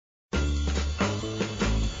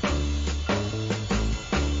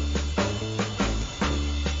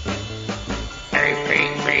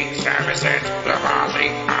Services, Lavazzi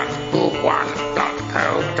at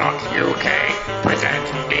who1.co.uk present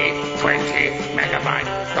the 20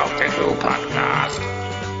 megabyte Doctor Who podcast.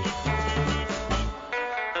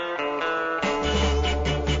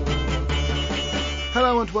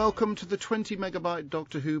 Hello and welcome to the 20 megabyte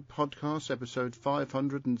Doctor Who podcast, episode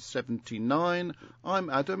 579. I'm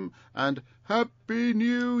Adam, and Happy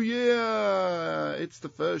New Year! It's the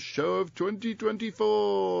first show of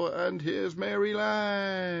 2024, and here's Mary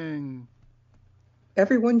Lang.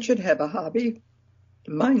 Everyone should have a hobby.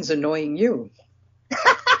 Mine's annoying you.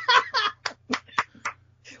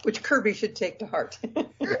 Which Kirby should take to heart.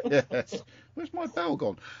 Yes. Where's my bell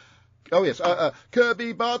gone? Oh, yes.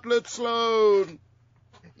 Kirby Bartlett Sloan.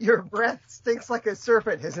 Your breath stinks like a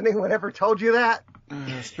serpent. Has anyone ever told you that?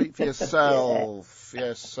 Speak for yourself.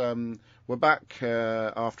 Yes, we're back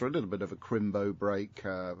after a little bit of a crimbo break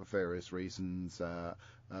for various reasons,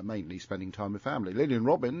 mainly spending time with family. Lillian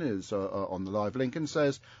Robin is on the live link and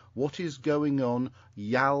says, "What is going on?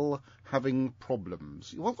 Yal having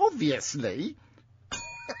problems?" Well, obviously.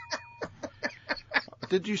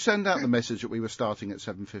 Did you send out the message that we were starting at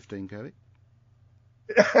 7:15, Kelly?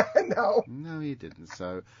 No. No, you didn't.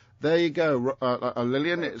 So there you go,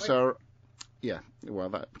 Lillian. It's yeah.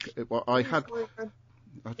 Well, I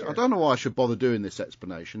don't know why I should bother doing this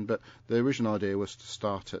explanation, but the original idea was to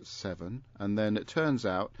start at 7, and then it turns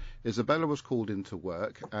out Isabella was called into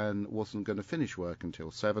work and wasn't going to finish work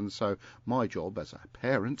until 7. So my job as a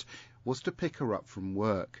parent was to pick her up from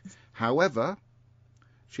work. However,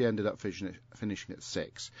 she ended up finishing at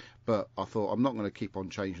 6, but I thought I'm not going to keep on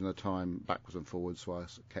changing the time backwards and forwards, so I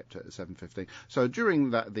kept it at 7:15. So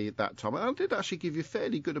during that time, I did actually give you a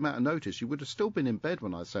fairly good amount of notice. You would have still been in bed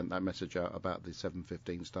when I sent that message out about the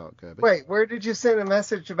 7:15 start, Kirby. Wait, where did you send a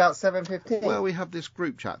message about 7:15? Well, we have this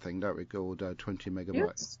group chat thing, don't we, called 20 megabytes.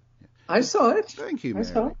 Yes. Yeah. I saw it. Thank you,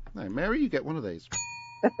 Mary. No, Mary, you get one of these.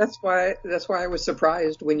 That's why I was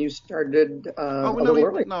surprised when you started a little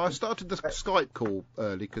early. No, I started the Skype call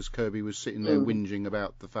early because Kirby was sitting there whinging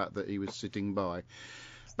about the fact that he was sitting by.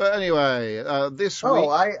 But anyway, this week...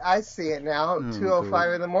 Oh, I see it now,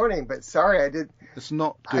 2:05 in the morning, but sorry, I did... It's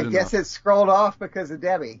not good enough. I guess it scrolled off because of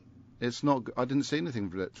Debbie. It's not... I didn't see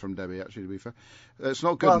anything from Debbie, actually, to be fair. It's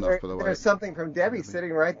not good enough, by the way. There's something from Debbie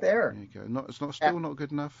sitting right there. There you go. It's still not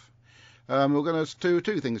good enough. We're going to do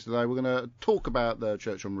two things today. We're going to talk about the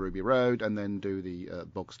Church on Ruby Road and then do the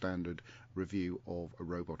bog standard review of A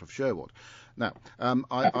Robot of Sherwood. Now,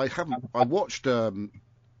 I watched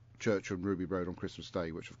Church on Ruby Road on Christmas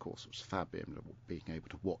Day, which of course was fab, being able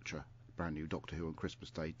to watch a brand new Doctor Who on Christmas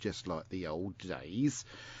Day, just like the old days.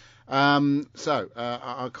 I'm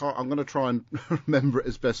going to try and remember it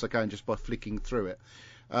as best I can just by flicking through it.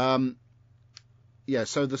 So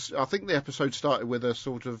I think the episode started with a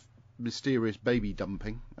sort of mysterious baby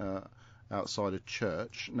dumping outside a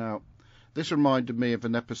church. Now, this reminded me of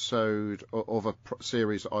an episode of a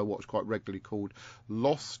series that I watch quite regularly called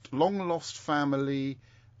Long Lost Family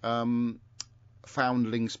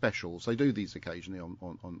Foundling Specials. They do these occasionally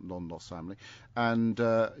on Long Lost Family, and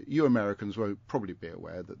you Americans won't probably be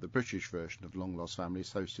aware that the British version of Long Lost Family is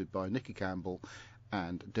hosted by Nicky Campbell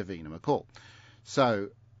and Davina McCall. So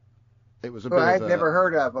it was a bit I'd never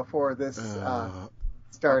heard of before this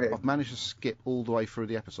started. I've managed to skip all the way through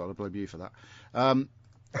the episode. I blame you for that.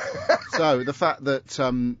 So the fact that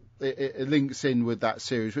it links in with that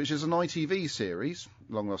series, which is an ITV series,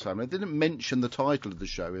 Long Lost Family. I didn't mention the title of the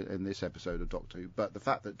show in this episode of Doctor Who, but the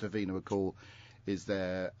fact that Davina McCall is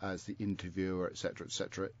there as the interviewer, etc.,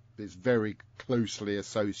 is very closely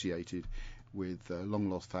associated with Long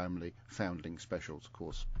Lost Family Foundling Specials. Of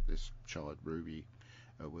course, this child, Ruby,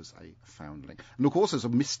 was a foundling. And of course there's a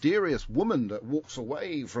mysterious woman that walks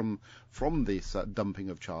away from this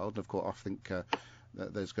dumping of child. And of course I think that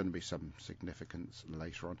there's going to be some significance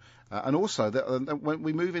later on. And also when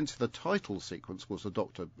we move into the title sequence, of course the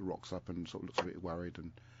Doctor rocks up and sort of looks a bit worried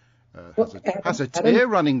and has a tear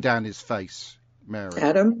running down his face. Mary.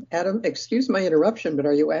 Adam, excuse my interruption, but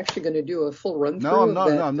are you actually going to do a full run through?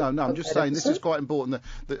 No. I'm just saying this is quite important.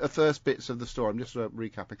 The first bits of the story. I'm just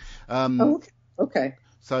recapping. Okay.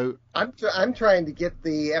 So I'm trying to get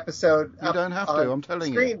the episode. You don't have to. I'm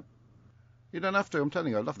telling screen. you. You don't have to. I'm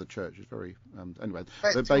telling you. I love the church. It's very anyway.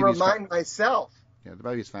 The to remind myself. Yeah, the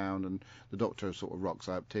baby's found, and the Doctor sort of rocks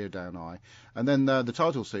up, tear down eye, and then the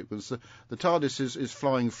title sequence. The TARDIS is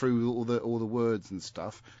flying through all the words and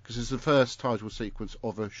stuff because it's the first title sequence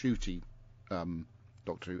of a shooty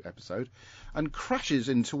Doctor Who episode, and crashes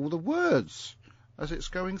into all the words as it's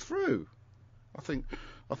going through. I think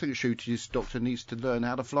I think Shooty's doctor needs to learn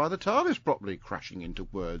how to fly the TARDIS properly, crashing into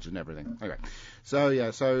words and everything. Anyway,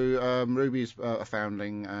 so Ruby's a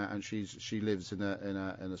foundling, and she lives in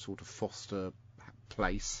a sort of foster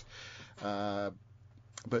place, but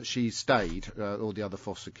she stayed. All the other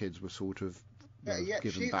foster kids were sort of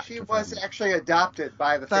given back. She to was families. actually adopted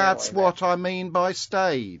by the family. That's what I mean by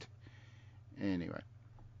stayed. Anyway,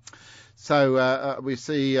 so we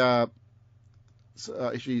see.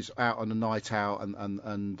 She's out on a night out,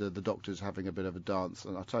 and the doctor's having a bit of a dance.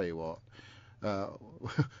 And I'll tell you what,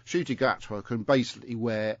 Shooty Gatwa can basically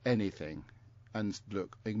wear anything and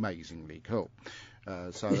look amazingly cool.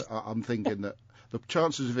 So I'm thinking that the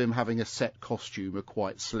chances of him having a set costume are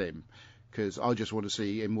quite slim, because I just want to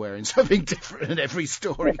see him wearing something different in every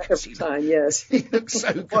story. Every time, yes. He looks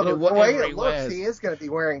so good Well, at the whatever way he it looks, wears. he is going to be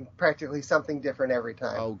wearing practically something different every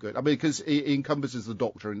time. Oh, good. I mean, because he encompasses the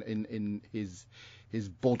Doctor in his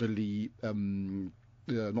bodily,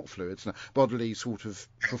 not fluids, no, bodily sort of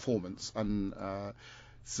performance, and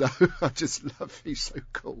so I just love. He's so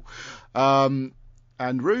cool.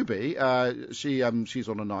 And Ruby, she's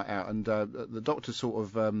on a night out, and the Doctor's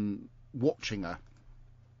sort of watching her.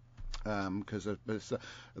 Because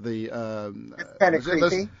the kind of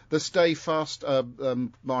creepy. The Stay Fast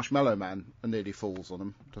Marshmallow Man nearly falls on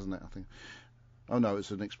him, doesn't it? I think. Oh no, it's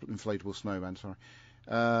an inflatable snowman. Sorry.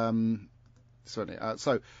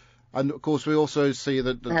 So, and of course we also see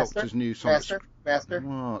that the Doctor's new song. Master.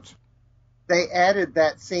 What? They added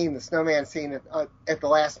that scene, the snowman scene, at the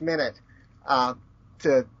last minute,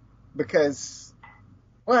 because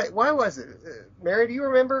why was it? Mary, do you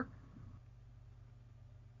remember?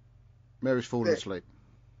 Mary's fallen asleep.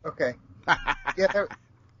 Okay. Yeah,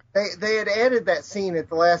 they had added that scene at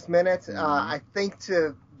the last minute, I think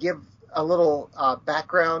to give a little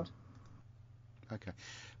background. Okay.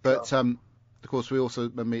 But, of course, we also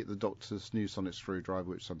meet the Doctor's new sonic screwdriver,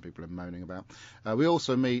 which some people are moaning about. We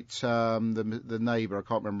also meet the neighbour, I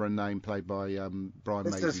can't remember her name, played by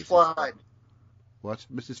Brian Mayhew. Mrs. Flood. What?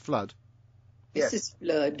 Mrs. Flood? Yes. Mrs.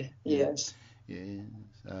 Flood, yes. Yes.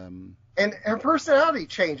 And her personality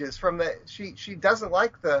changes from the she doesn't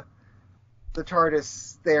like the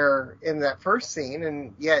TARDIS there in that first scene,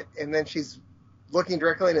 and then she's looking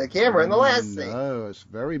directly into the camera in the last scene. No, it's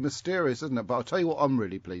very mysterious, isn't it? But I'll tell you what I'm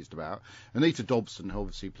really pleased about. Anita Dobson, who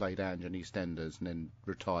obviously played Ange in EastEnders and then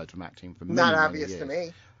retired from acting for many, Not many obvious years. to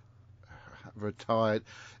me. Retired.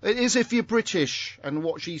 It is if you're British and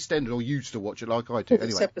watch EastEnders, or used to watch it like I do. This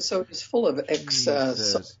Anyway. episode is full of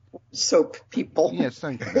Jesus. soap people. Yes,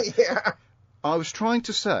 thank you. Yeah. I was trying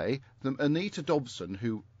to say that Anita Dobson,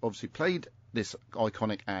 who obviously played this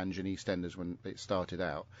iconic Ange in EastEnders when it started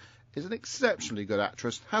out, is an exceptionally good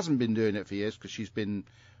actress. Hasn't been doing it for years because she's been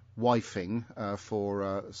wifing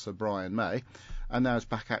for Sir Brian May, and now is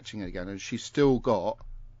back acting again, and she's still got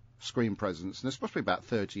screen presence, and it's supposed to be about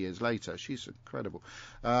 30 years later. She's incredible.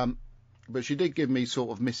 But she did give me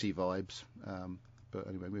sort of Missy vibes. But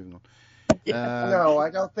anyway, moving on. No,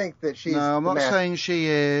 I don't think that she's. No, I'm not the saying she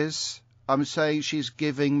is. I'm saying she's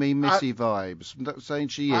giving me Missy vibes. I'm not saying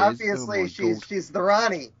she is. Obviously, Oh, she's the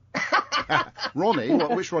Ronnie. Ronnie?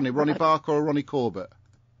 Which Ronnie? Ronnie Barker or Ronnie Corbett?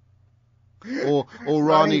 Or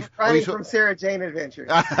Ronnie from Sarah Jane Adventures.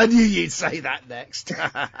 I knew you'd say that next.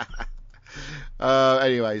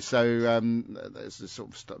 Anyway, so there's this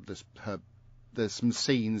sort of stuff. There's some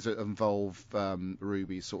scenes that involve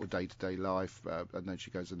Ruby's sort of day-to-day life, and then she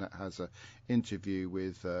goes and has an interview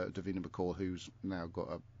with Davina McCall, who's now got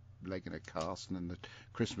a leg in a cast, and then the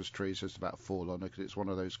Christmas tree's just about fall on her because it's one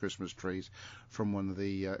of those Christmas trees from one of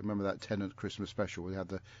the remember that Tennant Christmas special we had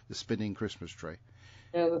the spinning Christmas tree.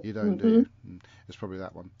 Yeah. You don't, do you? It's probably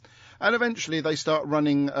that one. And eventually they start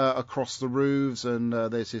running across the roofs, and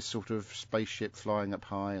there's this sort of spaceship flying up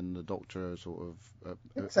high, and the Doctor sort of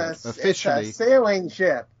officially, it's a sailing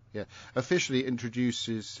ship. Yeah, officially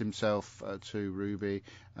introduces himself to Ruby,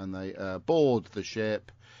 and they board the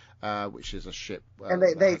ship, which is a ship. And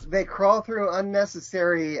they crawl through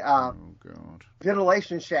unnecessary oh God,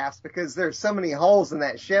 ventilation shafts because there's so many holes in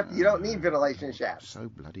that ship. You don't need ventilation shafts. so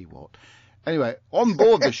bloody what? Anyway, on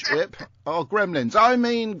board the ship are gremlins. I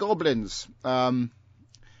mean goblins. And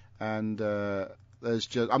there's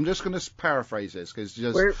just. I'm just going to paraphrase this because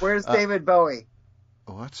just. Where's David Bowie?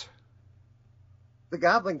 What? The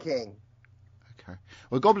Goblin King. Okay.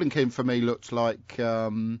 Well, Goblin King for me looked like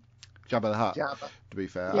Jabba the Hutt. Jabba. To be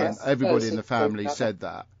fair, Yes, and everybody in the it's family Jabba. said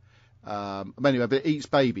that. But anyway, but it eats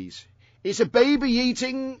babies. It's a baby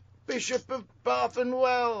eating Bishop of Bath and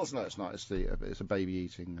Wells. No, it's not. It's a baby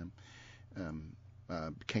eating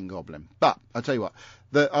King Goblin. But I tell you what,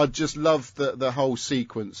 I just love the whole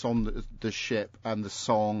sequence on the ship and the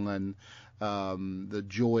song, the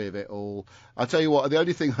joy of it all. I tell you what, the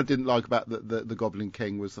only thing I didn't like about the Goblin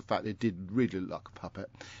King was the fact it did really look like a puppet.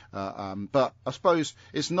 But I suppose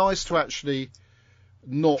it's nice to actually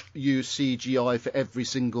not use CGI for every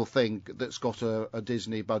single thing that's got a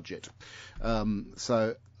Disney budget.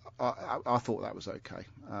 So I thought that was okay.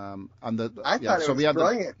 And I thought it was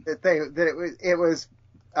brilliant that it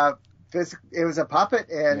was a puppet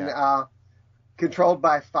and controlled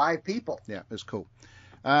by 5 people. Yeah, it was cool.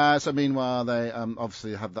 So meanwhile, they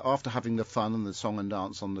obviously after having the fun and the song and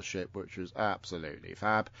dance on the ship, which was absolutely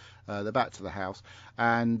fab, they're back to the house,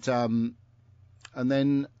 and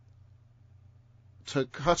then, to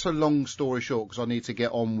cut a long story short, because I need to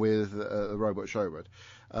get on with the robot Sherwood,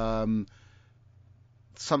 the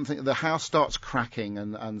house starts cracking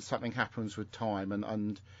and something happens with time,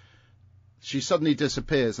 and she suddenly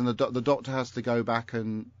disappears, and the doctor has to go back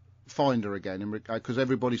and find her again, because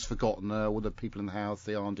everybody's forgotten her, all the people in the house,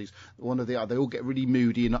 the aunties, they all get really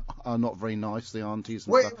moody and are not very nice, the aunties.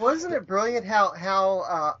 And stuff. Wasn't it brilliant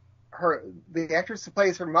how the actress who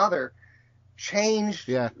plays her mother changed?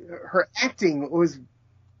 Yeah. Her acting was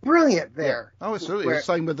brilliant there. Yeah. Oh, absolutely. The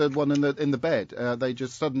same with the one in the bed. They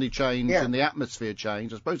just suddenly changed, and the atmosphere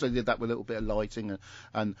changed. I suppose they did that with a little bit of lighting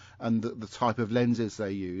and the type of lenses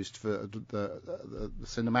they used for the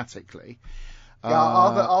cinematically. Yeah,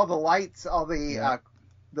 all the lights, the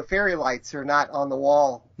fairy lights are not on the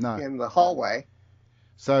wall in the hallway.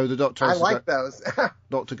 So the doctor, I like those.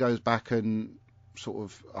 Doctor goes back and sort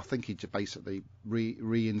of, I think he basically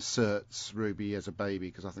reinserts Ruby as a baby,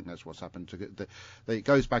 because I think that's what's happened to it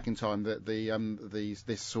goes back in time that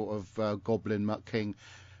this sort of Goblin King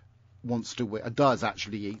does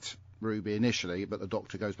actually eat Ruby initially, but the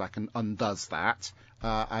doctor goes back and undoes that.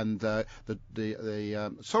 Sorry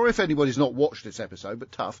if anybody's not watched this episode,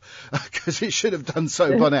 but tough, because it should have done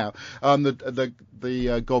so by now.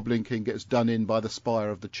 The Goblin King gets done in by the spire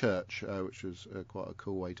of the church, which was quite a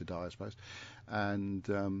cool way to die, I suppose. And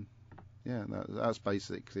that's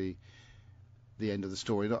basically the end of the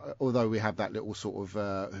story. Although we have that little sort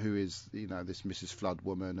of who is this Mrs. Flood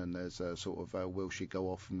woman, and there's a sort of will she go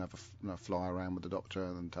off and have a fly around with the doctor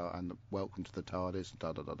and welcome to the TARDIS,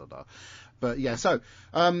 da da da da da. But yeah, so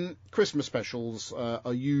Christmas specials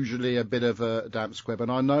are usually a bit of a damp squib,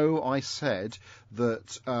 and I know I said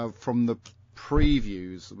that from the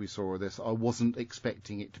previews that we saw of this, I wasn't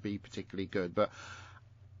expecting it to be particularly good, but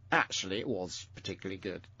actually it was particularly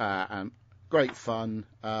good and great fun.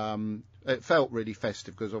 It felt really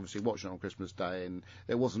festive, because obviously watching it on Christmas Day, and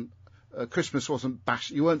it wasn't Christmas wasn't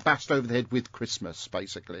you weren't bashed over the head with Christmas.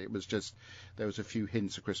 Basically, it was just there was a few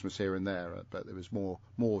hints of Christmas here and there, but there was more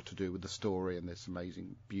to do with the story and this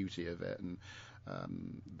amazing beauty of it, and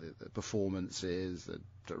the performances, the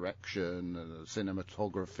direction, the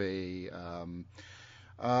cinematography.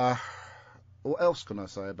 What else can I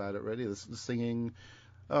say about it? Really, the singing.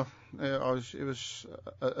 It was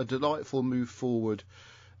a delightful move forward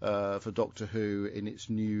for Doctor Who in its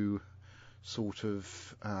new sort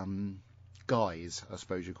of guise, I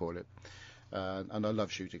suppose you call it. And I love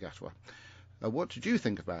Ncuti Gatwa. What did you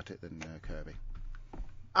think about it then, Kirby?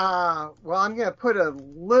 Well, I'm going to put a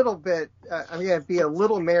little bit. I'm going to be a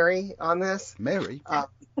little merry on this. Merry?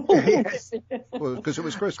 Yes. Well, because it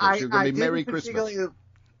was Christmas. You're going to be Merry Christmas.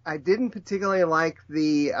 I didn't particularly like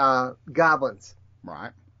the goblins.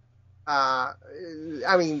 Right. I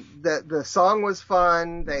mean, the song was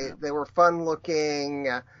fun. They were fun looking.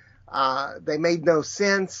 They made no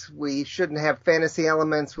sense. We shouldn't have fantasy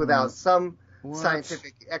elements without some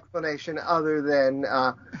scientific explanation other than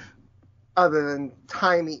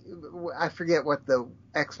timing. I forget what the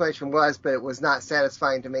explanation was, but it was not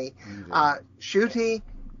satisfying to me. Ncuti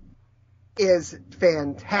is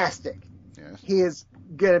fantastic. Yes. He is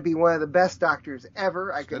going to be one of the best doctors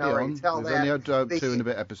ever. I can already tell that. There's only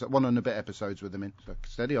one and a bit episodes with him in, so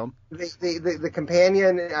steady on. The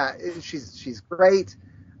companion, she's great.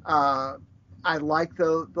 I like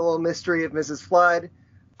the little mystery of Mrs. Flood.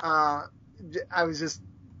 I was just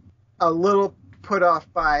a little put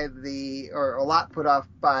off by a lot put off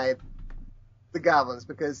by the goblins,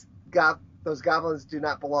 because those goblins do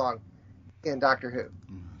not belong in Doctor Who.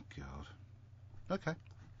 Oh, God. Okay. Is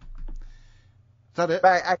that it?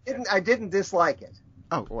 But I didn't dislike it.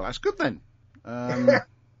 Oh, well, that's good then. Going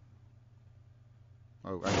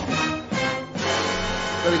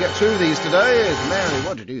to get two of these today. Mary,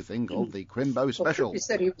 what did you think of the Crimbo special? Well, he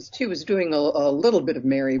said he was doing a little bit of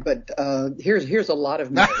Mary, but here's a lot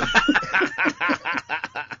of Mary.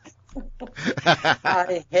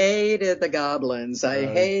 I hated the goblins. I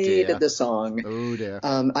hated the song. Oh dear.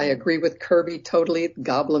 I agree with Kirby totally.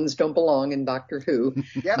 Goblins don't belong in Doctor Who.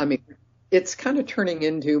 Yep. I mean, it's kind of turning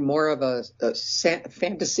into more of a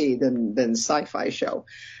fantasy than sci-fi show.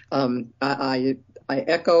 I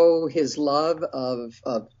echo his love of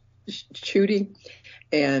Shooty,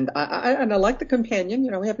 and I like the companion.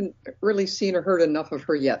 We haven't really seen or heard enough of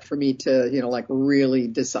her yet for me to like really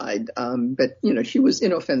decide. But she was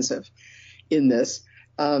inoffensive in this.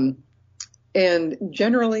 And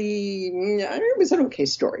generally, it was an okay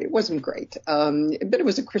story. It wasn't great. But it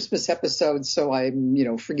was a Christmas episode, so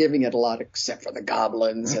I'm, forgiving it a lot, except for the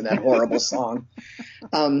goblins and that horrible song.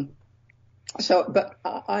 But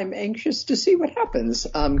I'm anxious to see what happens,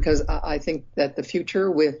 because I think that the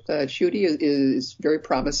future with Shooty is very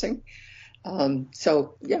promising. I'm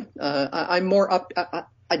more up.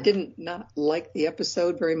 I didn't not like the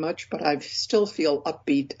episode very much, but I still feel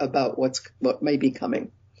upbeat about what may be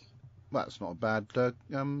coming. That's not a bad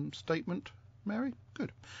statement, Mary.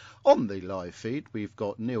 Good. On the live feed, we've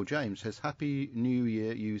got Neil James says, "Happy New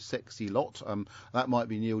Year, you sexy lot." That might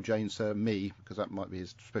be Neil James, me, because that might be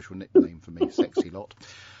his special nickname for me, sexy lot.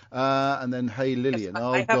 And then, hey Lillian,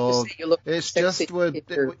 yes, God, it's just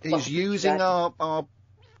he's using our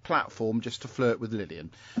platform just to flirt with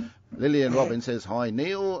Lillian. Lillian Robin says, "Hi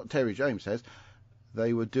Neil." Terry James says,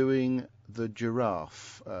 "They were doing the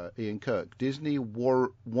giraffe." Ian Kirk, Disney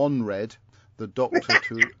one-read the Doctor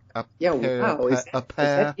to appear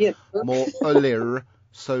more earlier,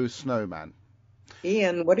 so Snowman.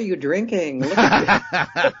 Ian, what are you drinking? Look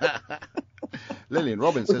at Lillian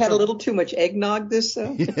Robin says, we had a little too much eggnog this.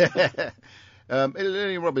 Yeah.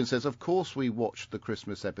 Lillian Robin says, "Of course we watched the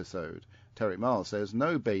Christmas episode." Terry Miles says,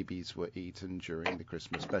 "No babies were eaten during the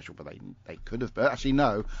Christmas special," but they could have. But actually,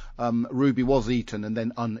 no. Ruby was eaten and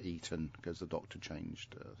then uneaten because the Doctor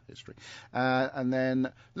changed history. And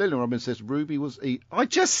then Lillian Robin says, "Ruby was eaten." I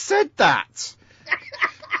just said that.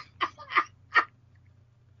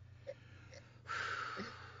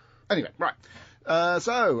 Anyway, right.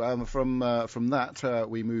 From that,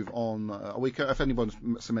 we move on. If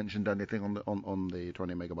anyone's mentioned anything on the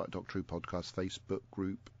 20 Megabyte Doctor Who podcast Facebook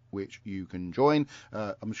group, which you can join,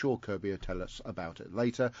 I'm sure Kirby will tell us about it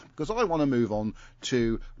later, because I want to move on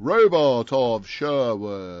to Robot of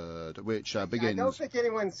Sherwood, which begins. I don't think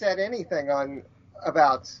anyone said anything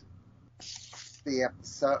about the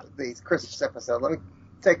Christmas episode. Let me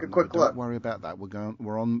take a quick look. Don't worry about that.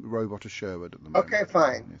 We're on Robot of Sherwood at the moment. Okay,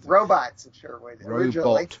 fine. Robots of Sherwood.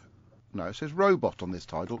 Originally. No, it says Robot on this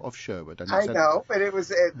title of Sherwood. And I know, but it was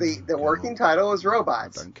the working title was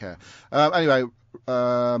Robots. I don't care. Anyway,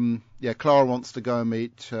 Clara wants to go and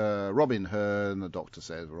meet Robin Hood, and the Doctor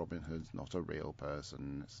says Robin Hood's not a real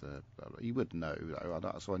person. You would know, though.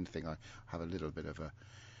 That's one thing I have a little bit of a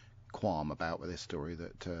qualm about with this story,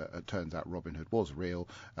 that it turns out Robin Hood was real,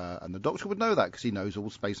 and the Doctor would know that because he knows all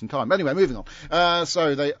space and time. Anyway, moving on.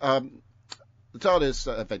 So the TARDIS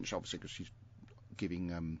adventure, obviously, because she's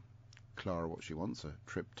giving Clara what she wants, a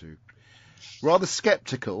trip to. Rather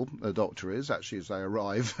sceptical, the Doctor is, actually, as they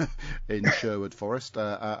arrive in Sherwood Forest,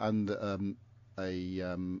 and a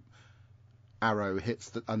arrow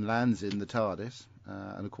hits and lands in the TARDIS,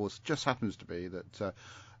 and of course, just happens to be that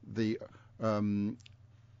the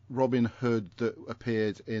Robin Hood that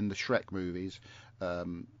appeared in the Shrek movies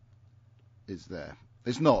is there.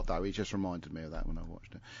 It's not, though. He just reminded me of that when I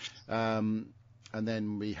watched it. And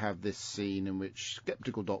then we have this scene in which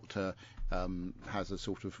Skeptical Doctor has a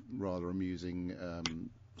sort of rather amusing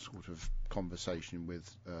sort of conversation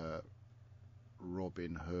with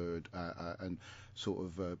Robin Hood and sort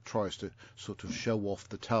of tries to sort of show off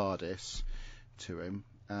the TARDIS to him.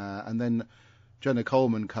 And then Jenna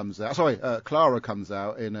Coleman comes out. Sorry, Clara comes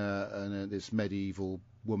out in this medieval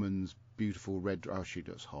woman's beautiful red. Oh, she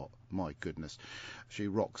looks hot. My goodness, she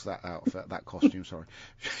rocks that outfit, that costume. Sorry,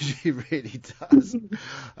 she really does.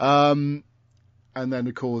 And then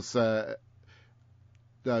of course, Robin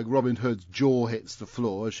Hood's jaw hits the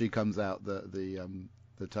floor as she comes out the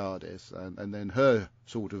TARDIS, and then her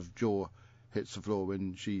sort of jaw hits the floor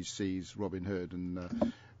when she sees Robin Hood,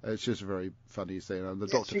 and it's just a very funny thing. And the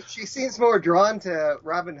Doctor, she seems more drawn to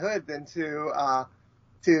Robin Hood than to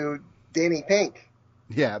Danny Pink.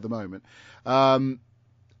 Yeah, at the moment.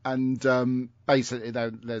 Basically,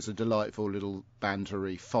 there's a delightful little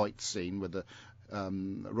bantery fight scene with the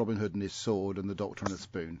Robin Hood and his sword and the Doctor and a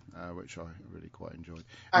spoon, which I really quite enjoyed.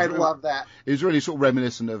 I love that. It was really sort of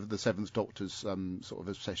reminiscent of the Seventh Doctor's sort of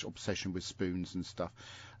obsession with spoons and stuff.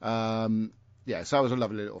 Yeah, so that was a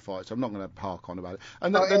lovely little fight, so I'm not going to hark on about it.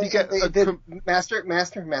 And then you get Master. No,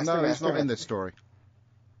 it's not in this story.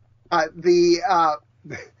 The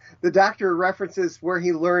Doctor references where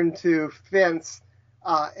he learned to fence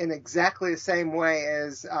in exactly the same way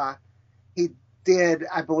as he did,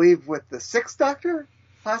 I believe, with the Sixth Doctor,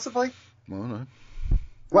 possibly. Well, no.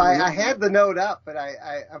 Well, I had the note up, but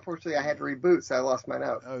I unfortunately I had to reboot, so I lost my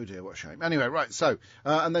note. Oh dear, what a shame. Anyway, right, so,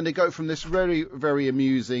 and then they go from this very, very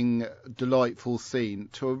amusing, delightful scene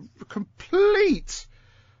to a complete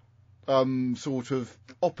sort of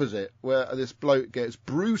opposite, where this bloke gets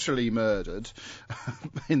brutally murdered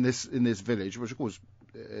in this village, which of course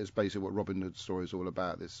is basically what Robin Hood's story is all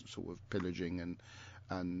about, this sort of pillaging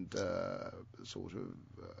and sort of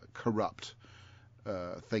corrupt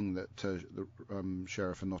thing that the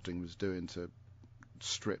Sheriff of Nottingham was doing to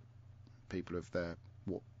strip people of their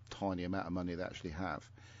what tiny amount of money they actually have.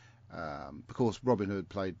 Of course, Robin Hood,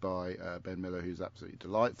 played by Ben Miller, who's absolutely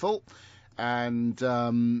delightful, and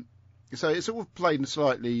so it's sort of played in a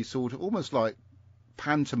slightly sort of almost like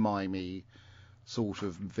pantomime-y sort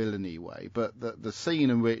of villainy way, but the scene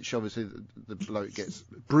in which obviously the bloke gets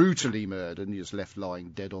brutally murdered and he's left lying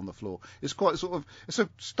dead on the floor is quite sort of, it's a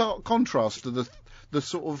stark contrast to the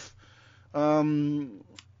sort of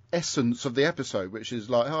essence of the episode, which is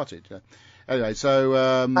light-hearted. Yeah. Anyway, so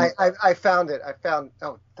I found it.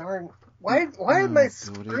 Oh darn! Why did my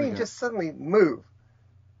screen just suddenly move?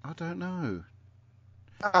 I don't know.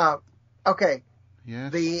 Okay.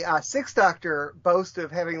 Yes. The Sixth Doctor boasts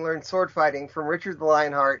of having learned sword fighting from Richard the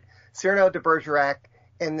Lionheart, Cyrano de Bergerac,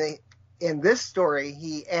 and in this story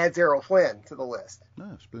he adds Errol Flynn to the list.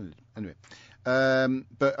 Oh, splendid. Anyway,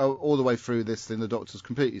 but all the way through this thing, the Doctor's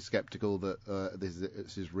completely sceptical that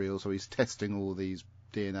this is real, so he's testing all these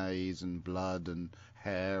DNAs and blood and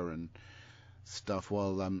hair and stuff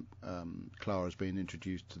while Clara's being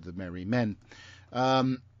introduced to the Merry Men,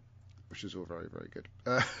 which is all very, very good.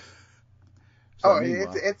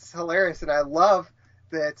 It's hilarious, and I love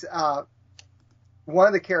that one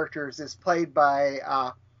of the characters is played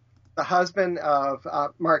by the husband of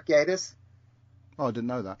Mark Gatiss. Oh, I didn't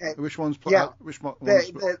know that. And, which one's played? Yeah, which one?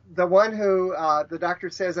 The one who the Doctor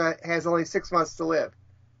says has only 6 months to live.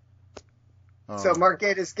 Oh. So Mark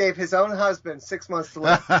Gatiss gave his own husband 6 months to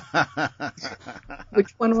live.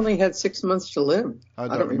 Which one only had 6 months to live? I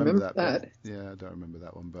don't remember that. Yeah, I don't remember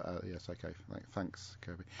that one, but yes, okay. Thanks,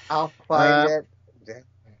 Kirby. I'll find it.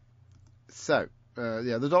 So,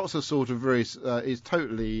 the Doctor sort of is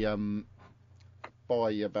totally,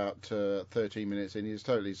 by about 13 minutes in, he's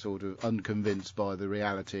totally sort of unconvinced by the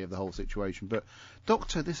reality of the whole situation. But,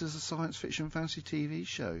 Doctor, this is a science fiction fantasy TV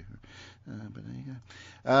show. But there you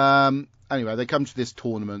go. Anyway, they come to this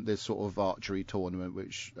tournament, this sort of archery tournament,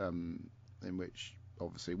 in which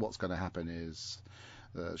obviously what's going to happen is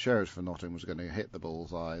the Sheriff of Nottingham was going to hit the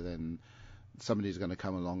bullseye, then somebody's going to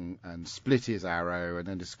come along and split his arrow, and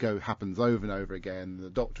then this happens over and over again. The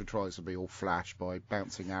Doctor tries to be all flash by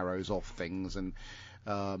bouncing arrows off things, and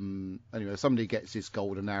anyway, somebody gets this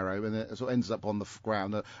golden arrow, and it sort of ends up on the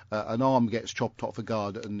ground. An arm gets chopped off a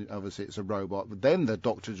guard, and obviously it's a robot. But then the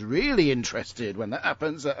Doctor's really interested when that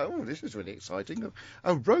happens. Oh, this is really exciting!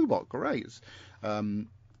 A robot, great!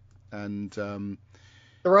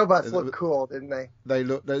 The robots look cool, didn't they? They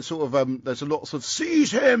look. They're sort of. There's a lot of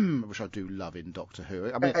seize him, which I do love in Doctor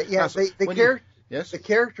Who. I mean, the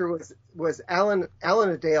character was Alan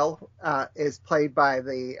Adale, is played by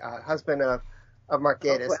the husband of Mark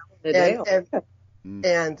Gatiss,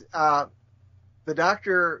 and the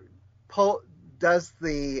Doctor does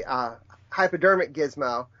the hypodermic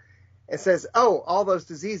gizmo and says, "Oh, all those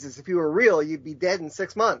diseases. If you were real, you'd be dead in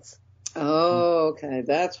 6 months." Oh, okay.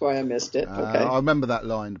 That's why I missed it. Okay. I remember that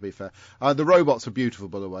line, to be fair. The robots are beautiful,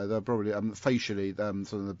 by the way. They're probably, facially, some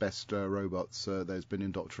of the best robots there's been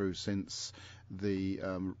in Doctor Who since the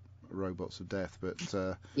Robots of Death. But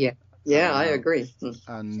I agree.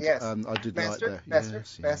 And yes. I did like that. Master.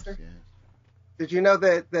 Yes. Did you know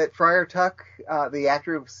that Friar Tuck, the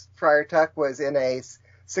actor of Friar Tuck, was in a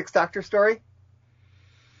Sixth Doctor story?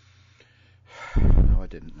 No, I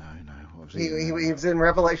didn't know. No. He was in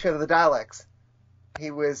Revelation of the Daleks.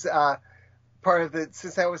 He was part of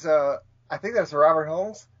since that was I think that was Robert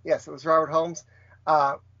Holmes. Yes, it was Robert Holmes.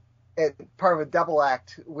 Part of a double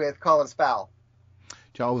act with Colin Spall.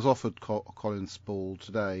 I was offered Colin Spall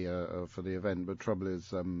today for the event, but trouble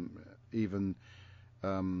is even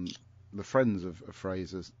the friends of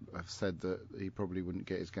Fraser have said that he probably wouldn't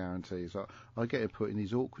get his guarantees. I get him put in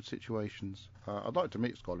these awkward situations. I'd like to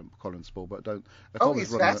meet Colin Spall, but don't.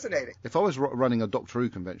 He's fascinating. If I was running a Doctor Who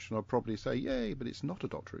convention, I'd probably say, yay, but it's not a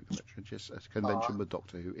Doctor Who convention, just a convention with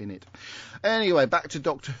Doctor Who in it. Anyway, back to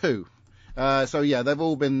Doctor Who. They've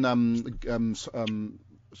all been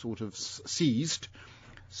sort of seized.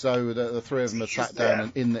 So the three of them are sat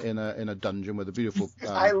down in a dungeon with a beautiful.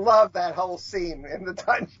 I love that whole scene in the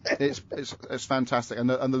dungeon. It's fantastic, and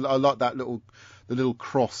I like that the little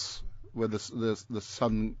cross where the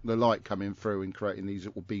sun, the light coming through and creating these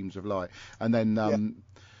little beams of light, and then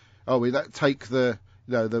we take the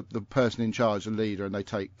the person in charge, the leader, and they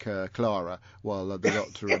take Clara while the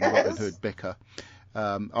Doctor and Robin Hood bicker.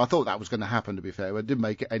 I thought that was going to happen, to be fair, but it didn't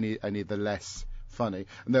make it any the less funny.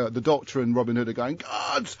 And the Doctor and Robin Hood are going,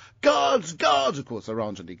 guards, guards, guards. Of course, there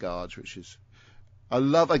aren't any guards, which is I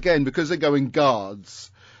love again because they're going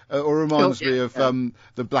guards. Or reminds me of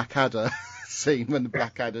the Blackadder scene when the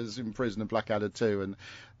Blackadder's in prison in Blackadder 2, and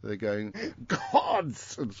they're going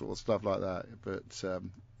gods and sort of stuff like that. But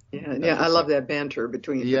I love that banter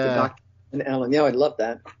between the Doctor and Ellen. Yeah, I love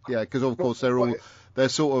that. Yeah, because of course they're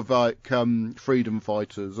sort of like freedom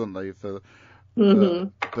fighters, aren't they? But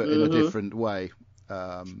in a different way.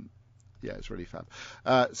 Yeah, it's really fab.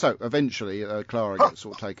 So eventually, Clara gets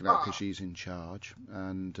sort of taken out because she's in charge,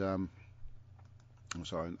 and I'm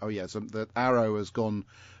sorry. Oh yeah, so the Arrow has gone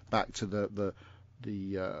back to the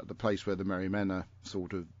place where the Merry Men are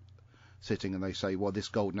sort of sitting, and they say, well, this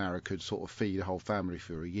golden arrow could sort of feed a whole family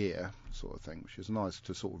for a year, sort of thing, which is nice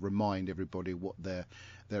to sort of remind everybody what their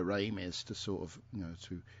aim is, to sort of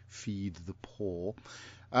to feed the poor.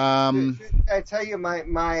 I tell you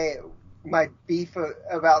my beef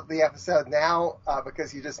about the episode now,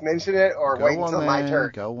 because you just mentioned it, or wait until my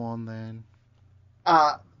turn. Go on then.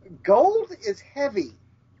 Gold is heavy.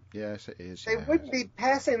 Yes, it is. They wouldn't be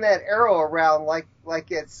passing that arrow around like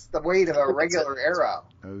it's the weight of a regular arrow.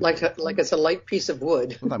 Like it's a light piece of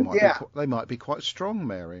wood. Well, they might be quite strong,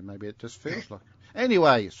 Mary. Maybe it just feels like.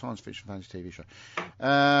 Anyway, it's science fiction fantasy TV show.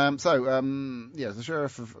 The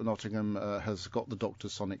Sheriff of Nottingham has got the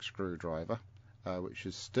Doctor's sonic screwdriver, which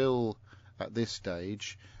is still at this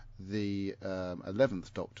stage the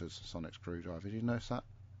 11th Doctor's sonic screwdriver. Did you notice that,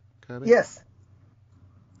 Kirby? Yes.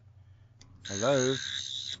 Hello.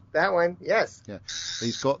 That one, yes. Yeah,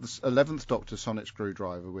 he's got the 11th Doctor sonic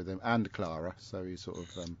screwdriver with him, and Clara. So he's sort of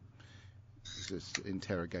he's just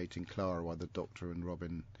interrogating Clara while the Doctor and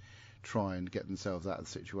Robin try and get themselves out of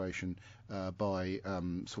the situation by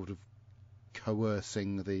sort of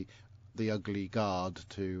coercing the ugly guard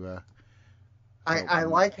to. I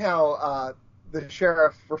like how the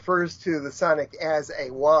sheriff refers to the sonic as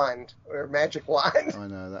a wand or magic wand. I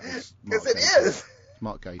know that was because it is.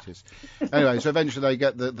 Mark Gatiss. Anyway, so eventually they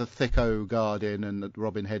get the thicko guard in, and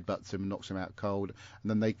Robin headbutts him and knocks him out cold, and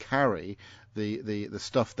then they carry the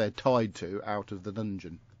stuff they're tied to out of the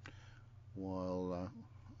dungeon, while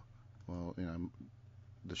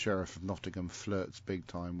the Sheriff of Nottingham flirts big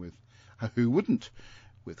time with who wouldn't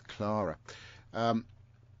with Clara. I'm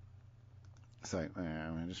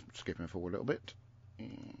just skipping forward a little bit.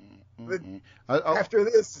 After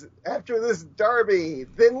this Derby,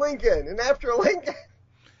 then Lincoln, and after Lincoln.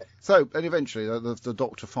 So, and eventually the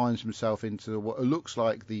Doctor finds himself into what looks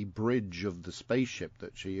like the bridge of the spaceship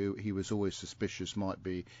that he was always suspicious might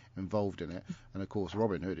be involved in it. And of course,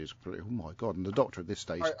 Robin Hood is, oh my God, and the Doctor at this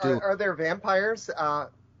stage are there vampires?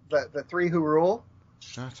 The three who rule?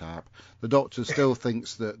 Shut up. The Doctor still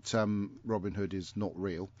thinks that Robin Hood is not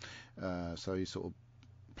real, so he's sort of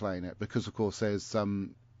playing it, because of course there's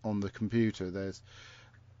on the computer there's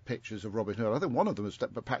pictures of Robin Hood. I think one of them is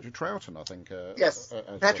Patrick Troughton, I think. Yes,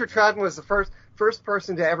 Patrick Troughton was the first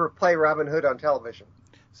person to ever play Robin Hood on television.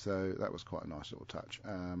 So that was quite a nice little touch.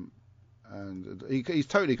 And he's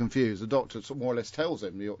totally confused. The Doctor more or less tells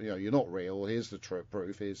him, you're not real. Here's the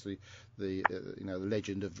proof. Here's the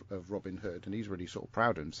legend of Robin Hood, and he's really sort of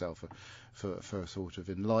proud of himself for sort of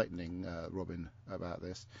enlightening Robin about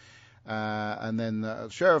this. And then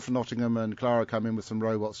Sheriff of Nottingham and Clara come in with some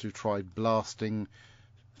robots who tried blasting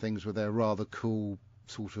things with their rather cool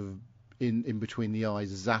sort of in between the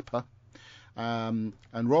eyes zapper. And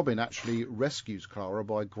Robin actually rescues Clara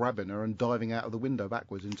by grabbing her and diving out of the window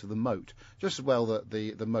backwards into the moat. Just as well that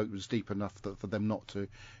the moat was deep enough for them not to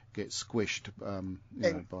get squished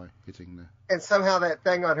by hitting the... And somehow that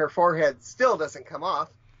thing on her forehead still doesn't come off.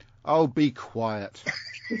 Oh, be quiet.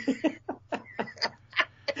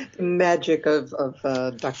 Magic of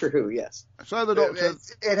Doctor Who, yes. So the Doctor...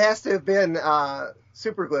 It has to have been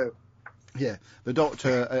super glue. Yeah, the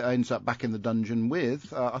Doctor ends up back in the dungeon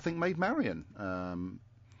with, I think, Maid Marian,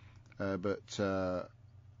 but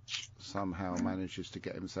somehow manages to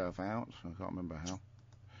get himself out. I can't remember how.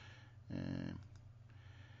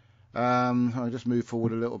 I'll just move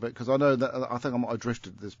forward a little bit, because I know that I think I might have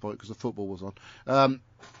drifted at this point because the football was on.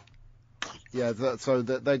 So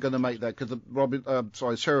they're going to make that,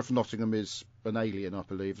 because Sheriff of Nottingham is an alien, I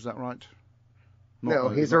believe. Is that right? No,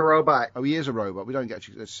 he's a robot. Oh, he is a robot. We don't get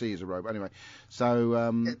to see he's a robot. Anyway,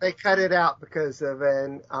 so... they cut it out because of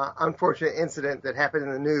an unfortunate incident that happened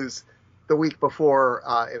in the news the week before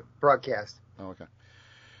it broadcast. Oh, okay.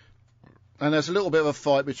 And there's a little bit of a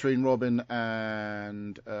fight between Robin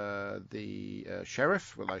and the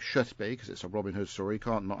sheriff. Well, they should be, because it's a Robin Hood story. You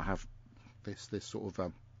can't not have this sort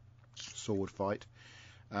of sword fight.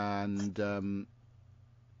 And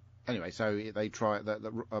anyway, so they try that.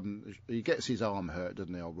 He gets his arm hurt,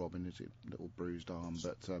 doesn't he, old Robin? His little bruised arm.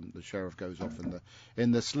 But the sheriff goes off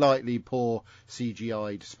in the slightly poor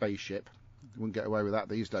CGI'd spaceship. Wouldn't get away with that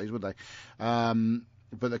these days, would they?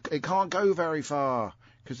 But it can't go very far,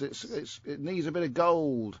 because it needs a bit of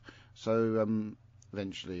gold. So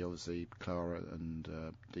eventually, obviously, Clara and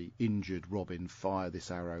the injured Robin fire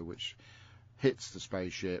this arrow, which hits the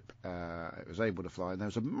spaceship. It was able to fly, and there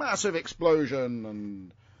was a massive explosion,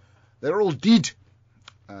 and they're all dead.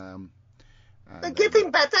 They're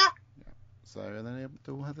getting better. Yeah. So and then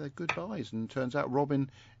they all have their goodbyes, and it turns out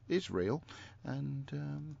Robin is real, and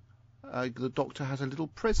the Doctor has a little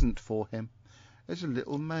present for him. There's a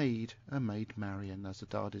little maid, Marion, as the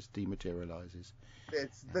TARDIS dematerializes.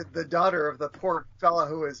 It's the daughter of the poor fella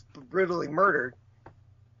who was brutally murdered.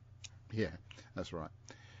 Yeah, that's right.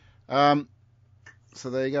 So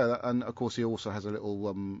there you go. And of course, he also has a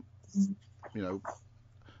little,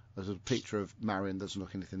 there's a picture of Marion that doesn't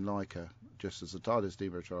look anything like her, just as the TARDIS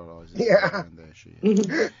dematerializes. Yeah. And there she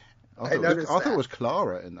is. I thought it was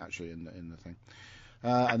Clara in the thing.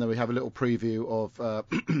 And then we have a little preview of the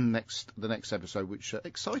next episode, which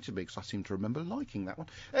excited me because I seem to remember liking that one.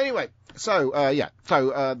 Anyway, so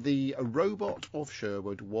the robot of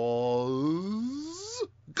Sherwood was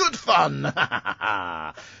good fun.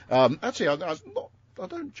 Actually, I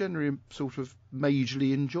don't generally sort of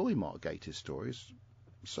majorly enjoy Mark Gatiss stories,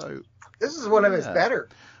 so this is one of his better.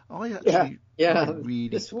 I actually really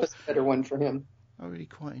this was a better one for him. I really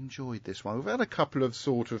quite enjoyed this one. We've had a couple of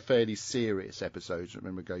sort of fairly serious episodes in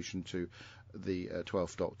relation to the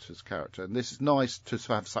 12th Doctor's character, and this is nice to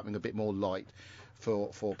have something a bit more light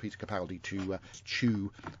for Peter Capaldi to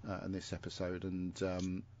chew in this episode,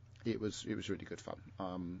 and it was really good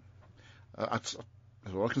fun. That's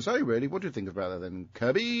all I can say, really. What do you think about that then,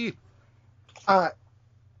 Kirby?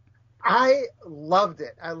 I loved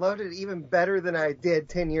it. I loved it even better than I did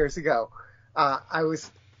 10 years ago.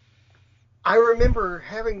 I remember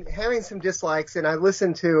having some dislikes, and I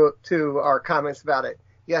listened to our comments about it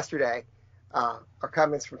yesterday, our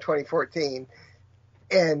comments from 2014,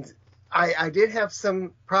 and I did have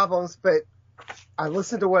some problems, but I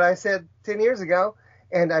listened to what I said 10 years ago,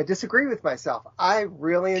 and I disagree with myself. I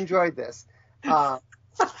really enjoyed this.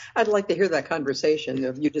 I'd like to hear that conversation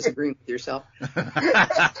of you disagreeing with yourself.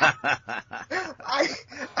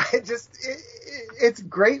 It's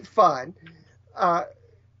great fun. I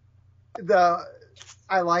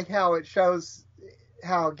like how it shows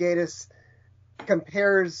how Gatiss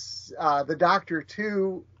compares the Doctor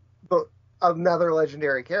to another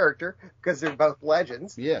legendary character, because they're both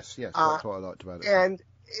legends. Yes, that's what I liked about it. And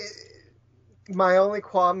my only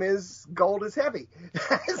qualm is gold is heavy.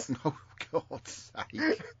 Oh, God's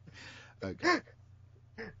sake. Okay.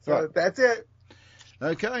 So right. That's it.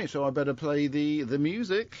 Okay, so I better play the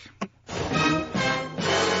music.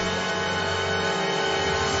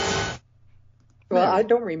 Well, I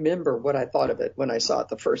don't remember what I thought of it when I saw it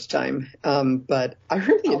the first time, but I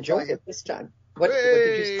really enjoyed it this time. What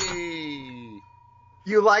did you say?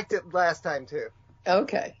 You liked it last time, too.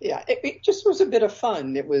 Okay, yeah. It just was a bit of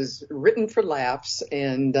fun. It was written for laughs,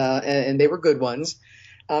 and they were good ones.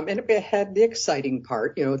 And it had the exciting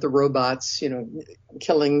part, the robots,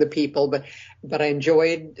 killing the people. But I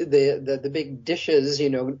enjoyed the big dishes,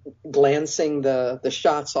 glancing the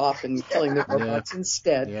shots off and killing the robots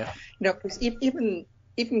instead. Yeah. Because even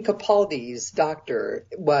Capaldi's Doctor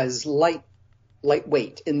was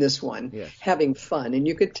lightweight in this one, having fun, and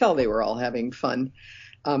you could tell they were all having fun.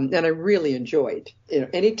 And I really enjoyed,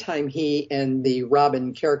 anytime he and the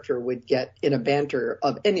Robin character would get in a banter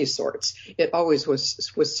of any sorts, it always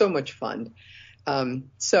was so much fun.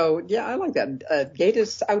 So yeah, I like that.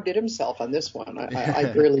 Gatiss outdid himself on this one.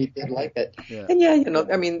 I really did like it. Yeah.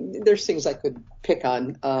 And there's things I could pick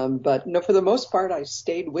on, but for the most part, I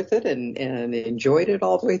stayed with it and enjoyed it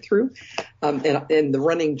all the way through. And the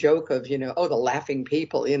running joke of the laughing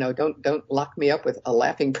people, don't lock me up with a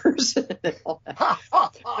laughing person. And all that.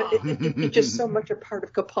 But it's just so much a part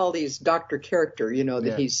of Capaldi's Doctor character,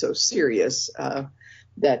 that he's so serious. I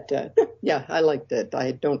liked it.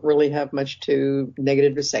 I don't really have much too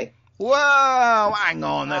negative to say. Whoa, hang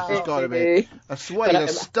on, this has got to be a way to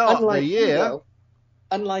start the year.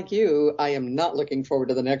 Unlike you, I am not looking forward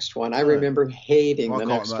to the next one. I remember hating the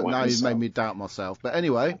next one. Now you've made me doubt myself. But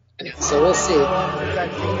anyway. So we'll see.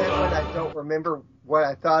 I've seen that one. I don't remember what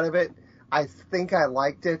I thought of it. I think I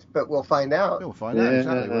liked it, but we'll find out. We'll find out,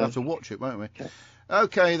 exactly. We'll have to watch it, won't we?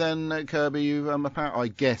 Okay, then, Kirby, I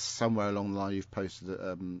guess somewhere along the line you've posted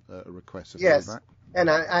a request of Yes. feedback. And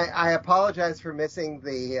I apologize for missing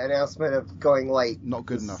the announcement of going late. Not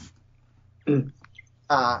good enough.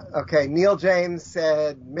 Okay, Neil James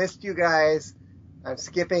said, missed you guys. I'm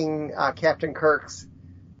skipping Captain Kirk's.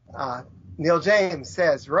 Neil James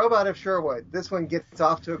says, Robot of Sherwood. This one gets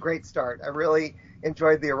off to a great start. I really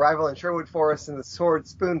enjoyed the arrival in Sherwood Forest and the sword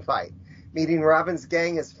spoon fight. Meeting Robin's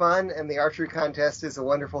gang is fun, and the archery contest is a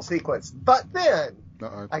wonderful sequence. But then,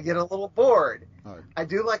 I get a little bored. I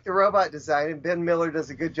do like the robot design, and Ben Miller does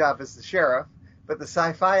a good job as the sheriff, but the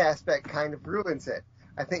sci-fi aspect kind of ruins it.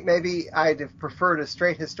 I think maybe I'd have preferred a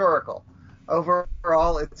straight historical.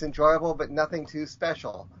 Overall, it's enjoyable, but nothing too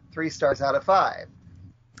special. 3 stars out of 5.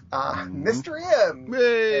 Mr.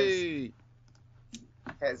 M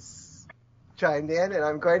has chimed in, and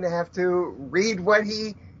I'm going to have to read what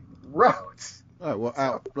he wrote. Oh,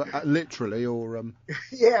 well, literally, or...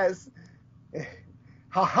 Yes.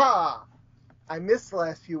 Ha! I missed the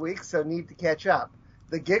last few weeks, so need to catch up.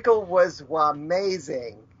 The giggle was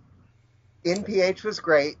amazing. NPH was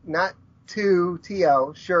great, not too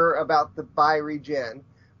T.O. sure about the bi-regen,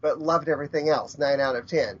 but loved everything else, 9 out of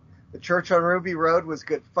 10. The Church on Ruby Road was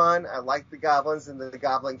good fun. I liked the goblins and the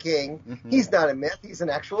Goblin King. Mm-hmm. He's not a myth, he's an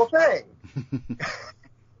actual thing.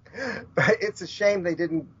 But it's a shame they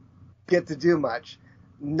didn't get to do much.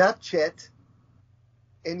 Nutchit,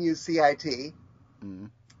 N-U-C-I-T,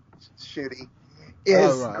 Shooty,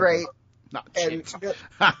 is great. Nutchit.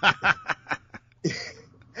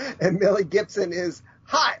 And Millie Gibson is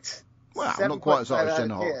hot. Well, not quite as hot as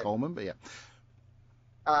Jenna Hart Coleman, but yeah.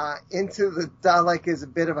 Into the Dalek is a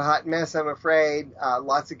bit of a hot mess, I'm afraid.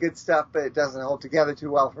 Lots of good stuff, but it doesn't hold together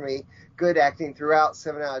too well for me. Good acting throughout,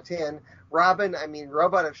 7 out of 10.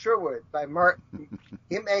 Robot of Sherwood by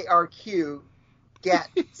M-A-R-Q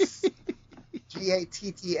Gatts,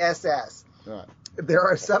 G-A-T-T-S-S. Right. There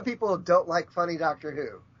are some people who don't like funny Doctor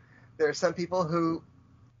Who. There are some people who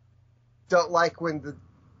don't like when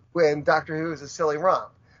Doctor Who is a silly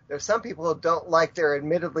romp. There are some people who don't like their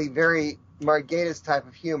admittedly very Margaitis type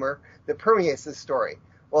of humor that permeates this story.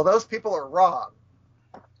 Well, those people are wrong.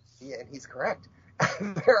 Yeah, and he's correct.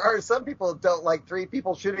 There are some people who don't like 3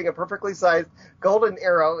 people shooting a perfectly sized golden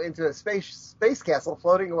arrow into a space castle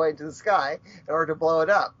floating away into the sky in order to blow it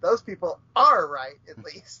up. Those people are right, at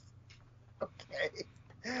least. Okay.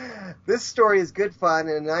 This story is good fun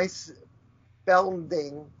and a nice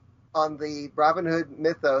melding on the Robin Hood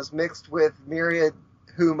mythos mixed with myriad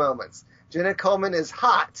Who moments. Jenna Coleman is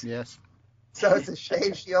hot. Yes. So it's a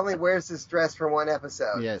shame she only wears this dress for 1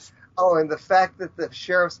 episode. Yes. Oh, and the fact that the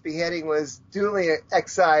sheriff's beheading was duly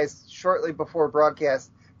excised shortly before broadcast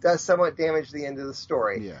does somewhat damage the end of the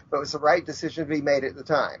story. Yeah. But it was the right decision to be made at the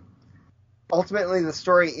time. Ultimately, the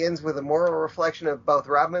story ends with a moral reflection of both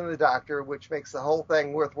Robin and the Doctor, which makes the whole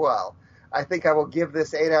thing worthwhile. I think I will give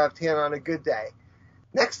this 8 out of 10 on a good day.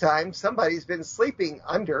 Next time, somebody's been sleeping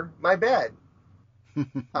under my bed.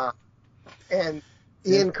 And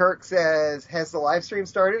Ian Kirk says, has the live stream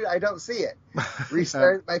started? I don't see it.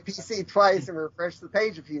 Restarted my PC twice and refreshed the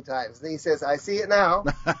page a few times. And he says, I see it now.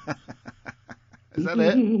 Is that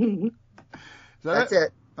it? That's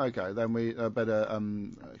it. Okay, then we better,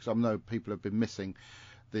 because I know people have been missing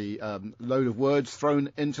the load of words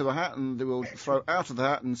thrown into the hat, and they will throw out of the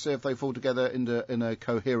hat and see if they fall together in a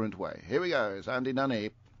coherent way. Here we go. It's Andy Nunny.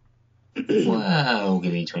 Well, good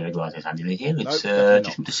evening to anyone who has Andy here. It's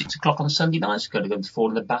just come to 6 o'clock on Sunday night. It's going to go to fall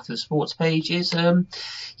in the bath of the sports pages.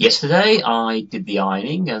 Yesterday I did the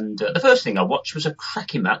ironing, and the first thing I watched was a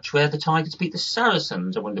cracking match where the Tigers beat the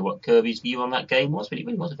Saracens. I wonder what Kirby's view on that game was, but it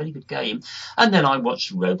really was a very good game. And then I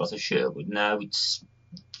watched Robot of Sherwood. Now it's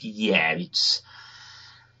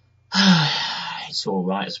all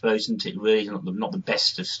right, I suppose, isn't it? Really, not the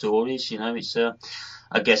best of stories, you know. It's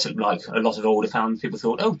I guess like a lot of older fans, people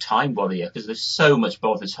thought, oh, Time Warrior, because there's so much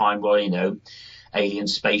more of the Time Warrior, you know. Alien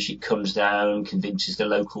spaceship comes down, convinces the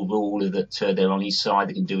local ruler that they're on his side,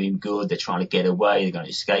 they can do him good, they're trying to get away, they're going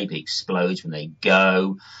to escape, it explodes when they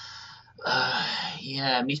go.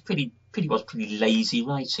 Yeah, I mean, it's pretty lazy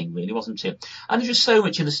writing, really, wasn't it? And there's just so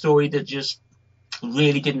much in the story that just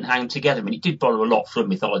really didn't hang together. I mean, it did borrow a lot from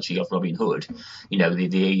mythology of Robin Hood, you know,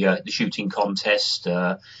 the shooting contest,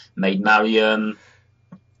 Maid Marian.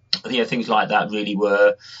 You know, things like that really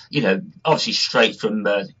were, you know, obviously straight from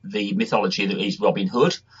the mythology that is Robin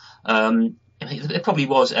Hood. There probably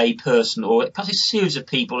was a person or perhaps a series of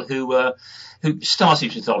people who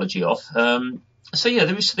started mythology off. So yeah,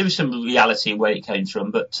 there was some reality in where it came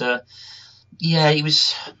from, but yeah, it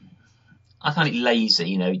was. I found it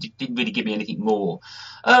lazy, it didn't really give me anything more.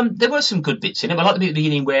 There were some good bits in it. I like the bit at the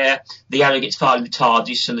beginning where the arrow gets fired in the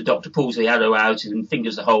TARDIS and the Doctor pulls the arrow out and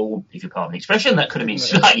fingers the hole, if you pardon the expression. That could have been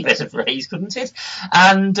slightly better phrase, couldn't it?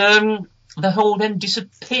 And the hole then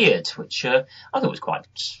disappeared, which I thought was quite...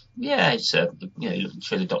 Yeah, it's show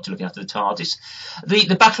the Doctor looking after the TARDIS.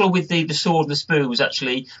 The battle with the sword and the spoon was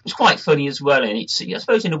quite funny as well, and I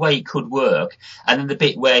suppose in a way it could work. And then the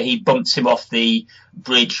bit where he bumps him off the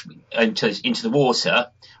bridge into the water,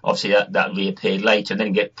 obviously that reappeared later, and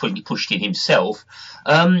then get pushed in himself.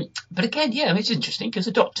 But again, it's interesting because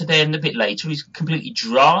the Doctor then a bit later he's completely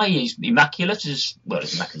dry, he's immaculate as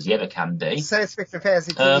immaculate as he ever can be. Science fiction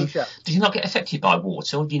fantasy TV show. Did he not get affected by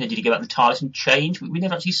water? Or, did he go out in the TARDIS and change? We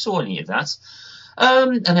never actually saw any of that.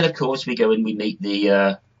 And then of course we go and we meet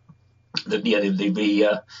the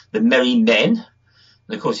merry men.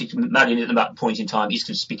 And of course, Marion at that point in time is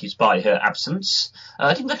conspicuous by her absence.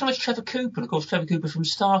 I didn't recognise Trevor Cooper, and of course Trevor Cooper from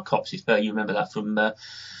Star Cops, if you remember that from when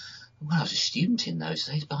I was a student in those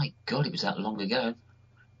days. By God, it was that long ago.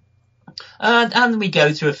 And we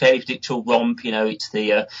go through a fairly predictable romp. It's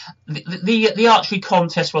the archery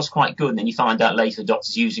contest was quite good, and then you find out later the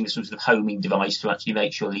Doctor's using some sort of homing device to actually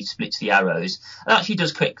make sure that he splits the arrows. It actually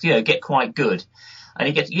does get quite good. And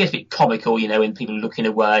it gets a bit comical, when people are looking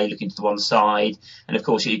away, looking to the one side. And of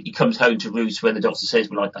course, he comes home to roost when the Doctor says,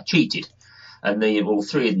 well, I cheated. And all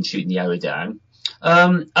three of them shooting the arrow down.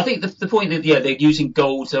 I think the point that, they're using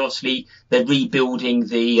gold, so obviously they're rebuilding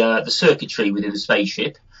the circuitry within the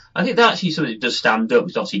spaceship. I think that actually something that does stand up,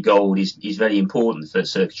 because obviously gold is very important for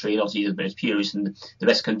circuitry, and obviously the best purest and the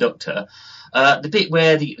best conductor. The bit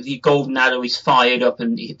where the golden arrow is fired up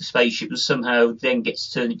and hit the spaceship and somehow then gets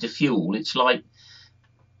turned into fuel, it's like,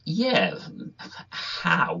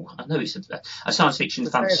 how? I know it's a science fiction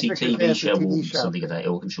fantasy TV show or something of that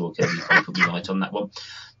ilk. I'm sure Kirby can put me right on that one.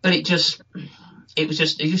 But it was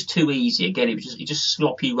just too easy. Again, it was just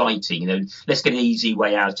sloppy writing. Let's get an easy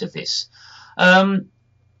way out of this. Coming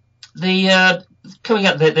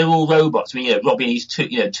out, they're all robots. I mean, Robin is too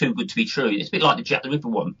good to be true. It's a bit like the Jack the Ripper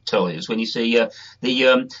one told us when you see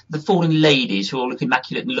the fallen ladies who all look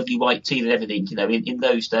immaculate and lovely white teeth and everything. In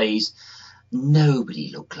those days,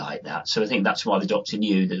 nobody looked like that. So I think that's why the Doctor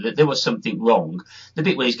knew that there was something wrong. The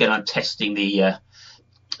bit where he's going on testing the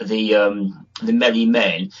merry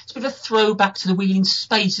men, it's a bit of a throwback to the Wheel in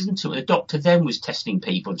Space, isn't it? When the Doctor then was testing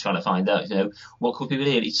people and trying to find out, what could people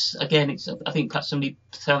hear. I think perhaps somebody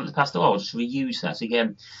found in the past, I'll just reuse that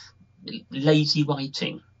again. Lazy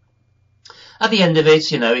writing. At the end of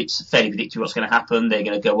it, it's fairly predictable what's going to happen. They're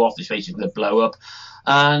going to go off, the space is going to blow up,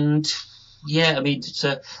 and it's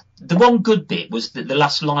the one good bit was the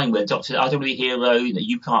last line where the Doctor said, I don't want to be a hero,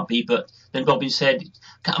 you can't be, but then Robin said,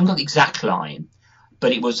 I'm not the exact line,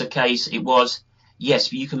 but it was yes,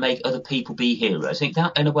 but you can make other people be heroes. I think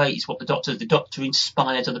that, in a way, is what the Doctor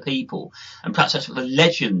inspired other people, and perhaps that's what the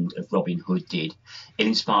legend of Robin Hood did. It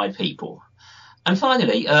inspired people. And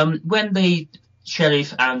finally, when the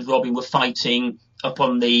Sheriff and Robin were fighting up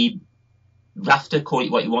on the rafter, call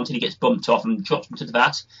it what you want, and he gets bumped off and drops into the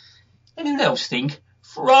vat, anyone else think,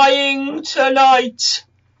 frying tonight?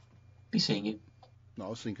 Be seeing you. No, I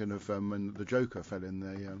was thinking of when the Joker fell in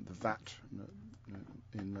the vat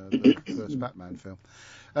in the first Batman film.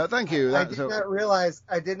 Thank you. I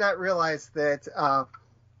did not realize that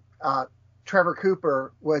Trevor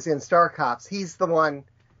Cooper was in Star Cops. He's the one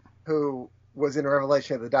who was in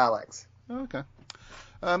Revelation of the Daleks. Okay.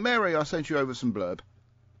 Mary, I sent you over some blurb.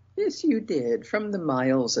 Yes, you did, from the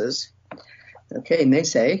Mileses. Okay, and they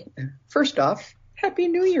say, first off, Happy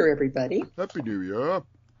New Year, everybody. Happy New Year.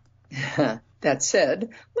 That said,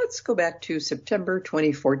 let's go back to September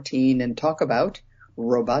 2014 and talk about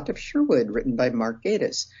Robot of Sherwood, written by Mark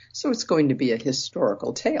Gatiss. So it's going to be a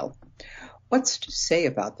historical tale. What's to say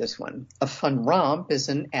about this one? A fun romp is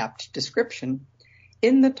an apt description.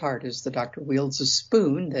 In the TARDIS, the Doctor wields a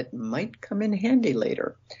spoon that might come in handy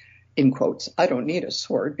later. In quotes, I don't need a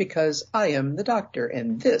sword because I am the Doctor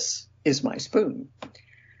and this is my spoon.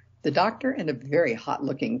 The Doctor and a very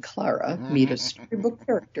hot-looking Clara meet a storybook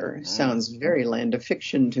character. Sounds very Land of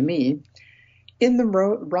Fiction to me. In the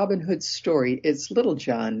Robin Hood story, it's Little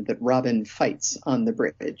John that Robin fights on the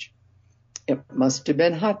bridge. It must have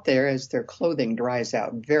been hot there as their clothing dries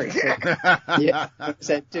out very quick. Yeah,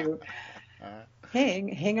 that too.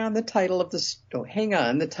 Hang on. The title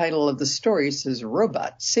of the story says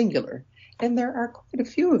Robot, singular, and there are quite a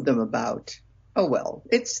few of them about. Oh well,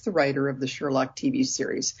 it's the writer of the Sherlock TV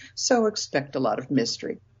series, so expect a lot of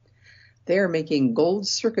mystery. They are making gold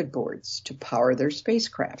circuit boards to power their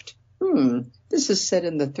spacecraft. This is set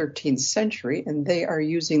in the 13th century, and they are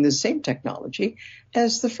using the same technology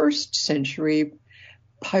as the 1st century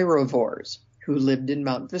pyrovores who lived in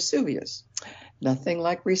Mount Vesuvius. Nothing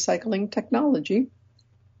like recycling technology.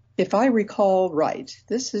 If I recall right,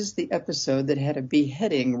 this is the episode that had a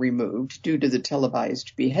beheading removed due to the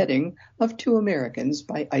televised beheading of 2 Americans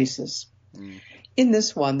by ISIS. In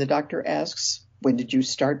this one, the doctor asks, "When did you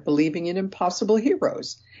start believing in impossible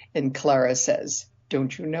heroes?" And Clara says,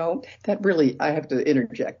 "Don't you know?" That really, I have to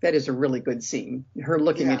interject, that is a really good scene. Her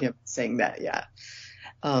looking at him saying that,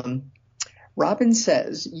 Robin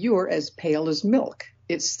says, "You're as pale as milk."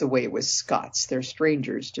 It's the way with Scots. They're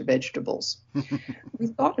strangers to vegetables. We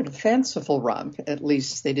thought it a fanciful romp. At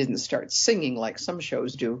least they didn't start singing like some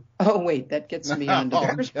shows do. Oh, wait, that gets me on to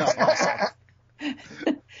theirs.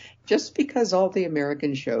 Just because all the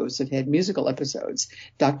American shows have had musical episodes,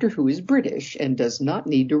 Doctor Who is British and does not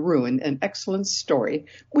need to ruin an excellent story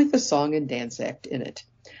with a song and dance act in it.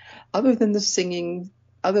 Other than the singing,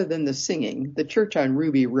 The Church on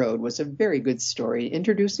Ruby Road was a very good story,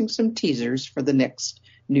 introducing some teasers for the next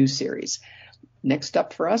new series. Next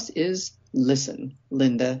up for us is Listen,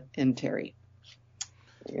 Linda and Terry.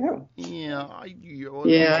 Yeah, I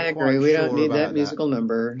agree. We don't need that musical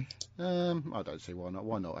number. I don't see why not.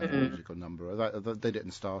 Why not have a musical number? They did it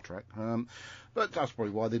in Star Trek. But that's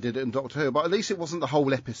probably why they did it in Doctor Who. But at least it wasn't the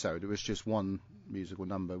whole episode. It was just one musical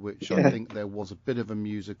number, which I think there was a bit of a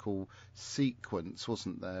musical sequence,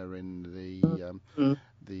 wasn't there, in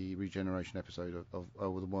the Regeneration episode of the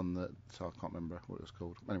one that I can't remember what it was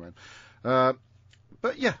called. Anyway,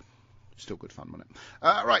 but yeah. Still good fun, wasn't it?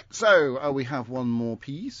 Right, so we have one more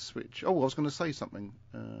piece, which... I was going to say something,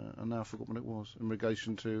 and now I forgot what it was, in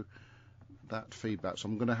relation to that feedback, so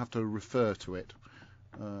I'm going to have to refer to it,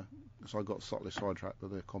 because I got slightly sidetracked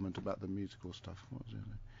with a comment about the musical stuff. What was it?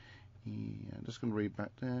 Yeah, I'm just going to read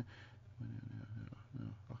back there.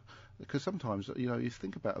 Because sometimes, you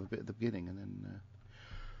think about it a bit at the beginning, and then...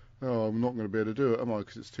 I'm not going to be able to do it, am I,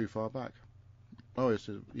 because it's too far back. Oh, yes,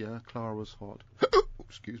 yeah, Clara was hot.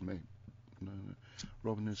 Excuse me. No.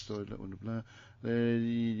 Robin is so little blah.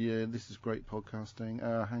 Yeah, this is great podcasting.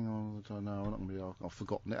 Hang on, no, I'm not going to be. I've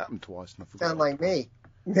forgotten. It happened twice, and I forgot. Sound like me.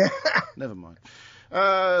 Never mind.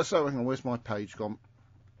 So hang on, where's my page gone?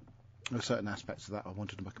 There are certain aspects of that I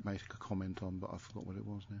wanted to make a comment on, but I forgot what it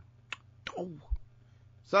was now. Oh,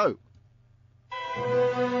 so.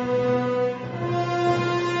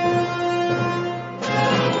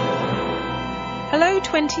 Hello,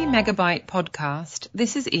 20 Megabyte podcast.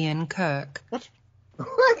 This is Ian Kirk. What?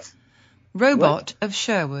 Robot of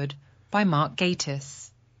Sherwood by Mark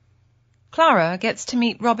Gatiss. Clara gets to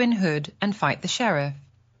meet Robin Hood and fight the sheriff.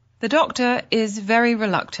 The Doctor is very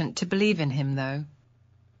reluctant to believe in him, though.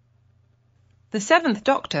 The 7th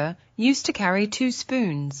Doctor used to carry 2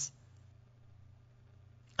 spoons.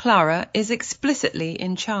 Clara is explicitly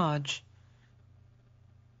in charge.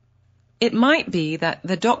 It might be that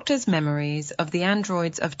the Doctor's memories of the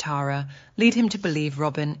androids of Tara lead him to believe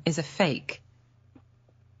Robin is a fake.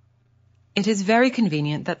 It is very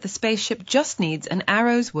convenient that the spaceship just needs an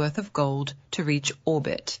arrow's worth of gold to reach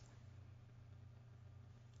orbit.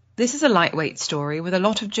 This is a lightweight story with a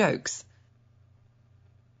lot of jokes.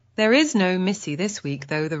 There is no Missy this week,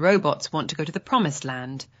 though the robots want to go to the Promised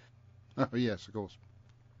Land. Oh, yes, of course.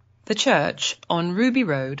 The Church on Ruby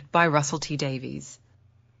Road by Russell T. Davies.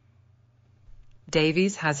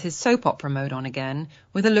 Davies has his soap opera mode on again,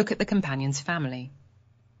 with a look at the companion's family.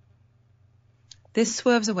 This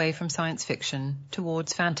swerves away from science fiction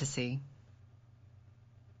towards fantasy.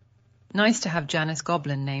 Nice to have Janice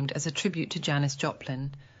Goblin named as a tribute to Janis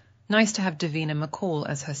Joplin. Nice to have Davina McCall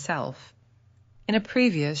as herself. In a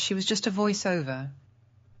previous, she was just a voiceover.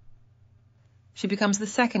 She becomes the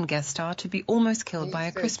 2nd guest star to be almost killed by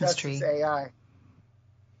a Christmas tree. AI.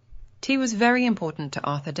 Tea was very important to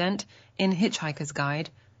Arthur Dent in Hitchhiker's Guide,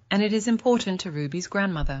 and it is important to Ruby's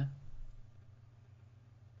grandmother.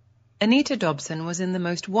 Anita Dobson was in the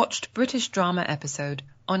most watched British drama episode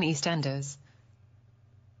on EastEnders.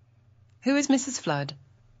 Who is Mrs. Flood?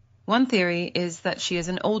 One theory is that she is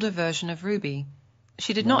an older version of Ruby.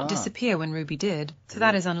 She did not disappear when Ruby did, so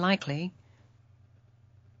that is unlikely.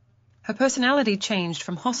 Her personality changed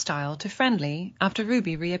from hostile to friendly after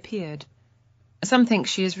Ruby reappeared. Some think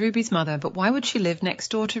she is Ruby's mother, but why would she live next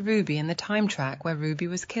door to Ruby in the time track where Ruby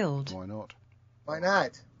was killed? Why not? Why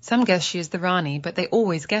not? Some guess she is the Rani, but they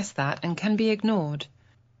always guess that and can be ignored.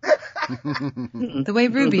 The way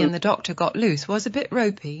Ruby and the Doctor got loose was a bit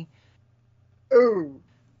ropey. Ooh.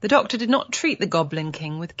 The Doctor did not treat the Goblin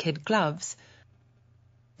King with kid gloves.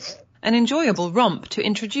 An enjoyable romp to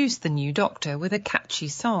introduce the new Doctor with a catchy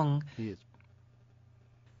song. He is.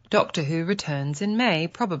 Doctor Who returns in May,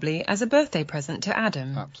 probably as a birthday present to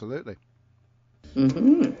Adam. Absolutely.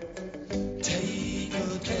 Mm-hmm. Take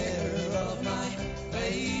good care of my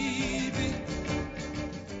baby.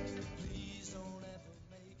 Please don't ever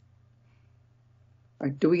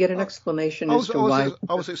make. Do we get an explanation as to why?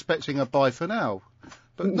 I was expecting a bye for now,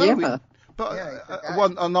 but no. Yeah.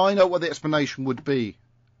 And I know what the explanation would be,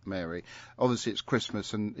 Mary. Obviously, it's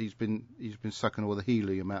Christmas, and he's been sucking all the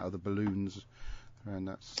helium out of the balloons, and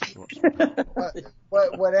that's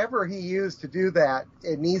Whatever he used to do that,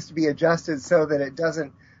 it needs to be adjusted so that it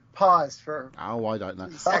doesn't pause for. Oh, I don't know.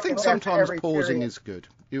 I think sometimes pausing is good.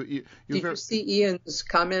 Did you see Ian's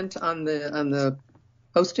comment on the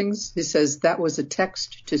postings? He says that was a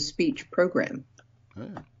text-to-speech program.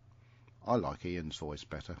 Yeah. I like Ian's voice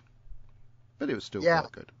better, but it was still Yeah.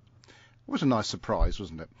 quite good. It was a nice surprise,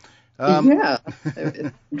 wasn't it? Yeah,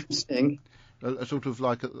 interesting. A sort of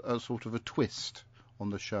like a sort of a twist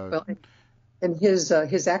on the show. Well, and his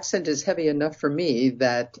accent is heavy enough for me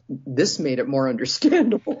that this made it more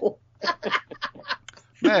understandable.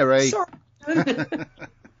 Mary. Sorry.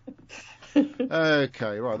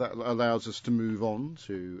 Okay, right. That allows us to move on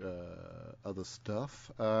to other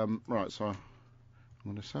stuff. Right, so I'm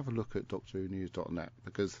going to have a look at DoctorWhoNews.net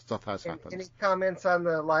because stuff has happened. Any comments on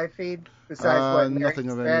the live feed besides what Mary nothing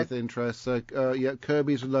of said? any interest. Yeah,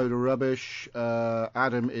 Kirby's a load of rubbish.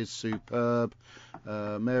 Adam is superb.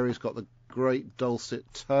 Mary's got the great dulcet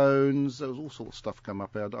tones. There was all sorts of stuff come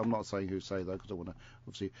up here. I'm not saying who say though, because I don't want to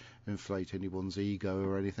obviously inflate anyone's ego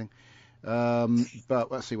or anything. But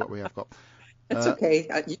let's see what we have got. That's okay.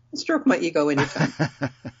 You can stroke my ego anytime.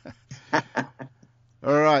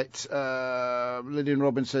 All right. Lillian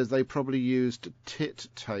Robbins says they probably used tit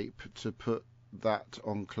tape to put that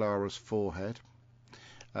on Clara's forehead.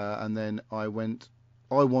 And then I want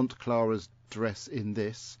Clara's dress in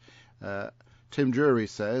this. Tim Drury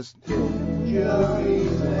says.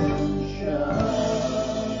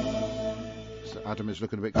 So Adam is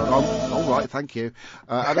looking a bit cold. All right, thank you.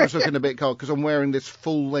 Adam's looking a bit cold because I'm wearing this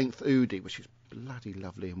full-length hoodie, which is bloody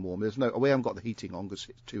lovely and warm. We haven't got the heating on because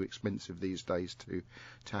it's too expensive these days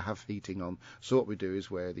to have heating on. So what we do is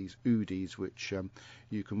wear these hoodies, which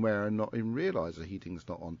you can wear and not even realise the heating's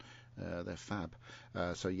not on. They're fab.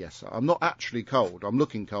 So yes, I'm not actually cold. I'm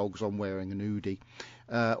looking cold because I'm wearing an hoodie.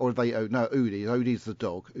 Hoodie. Hoodie's the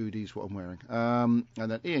dog. Hoodie's what I'm wearing. And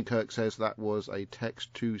then Ian Kirk says that was a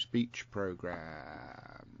text-to-speech program.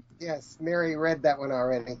 Yes, Mary read that one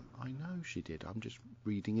already. I know she did. I'm just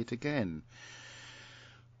reading it again.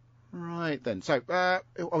 Right then. So I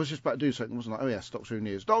was just about to do something, wasn't I? Oh yes, Doctor Who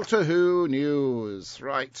News. Doctor Who News.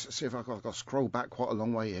 Right. See if I've got to scroll back quite a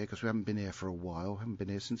long way here because we haven't been here for a while. Haven't been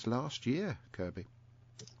here since last year, Kirby.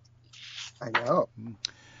 I know.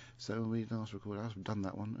 So we last recorded. I've done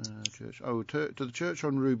that one. Church. Oh, to the Church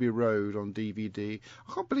on Ruby Road on DVD.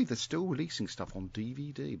 I can't believe they're still releasing stuff on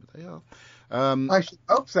DVD, but they are. I should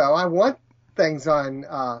hope so. I want things on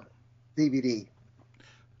DVD.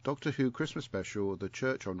 Doctor Who Christmas Special, The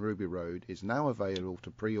Church on Ruby Road, is now available to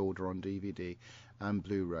pre-order on DVD and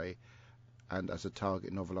Blu-ray and as a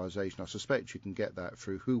Target novelisation. I suspect you can get that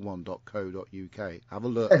through whowon.co.uk. Have a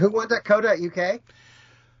look. Whowon.co.uk?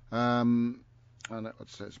 And it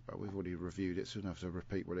says, but we've already reviewed it, so I don't have to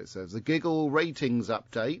repeat what it says. The Giggle ratings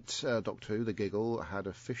update. Doctor Who, The Giggle, had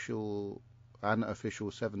an official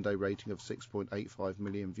 7-day rating of 6.85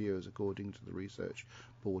 million viewers, according to the research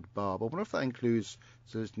board Barb. I wonder if that includes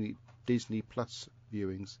Disney Plus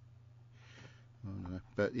viewings. I don't know.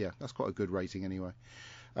 But yeah, that's quite a good rating anyway.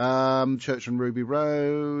 Church on Ruby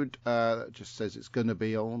Road, that just says it's going to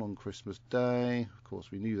be on Christmas Day. Of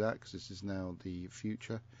course, we knew that because this is now the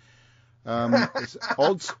future. It's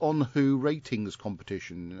Odds on Who ratings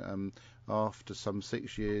competition. After some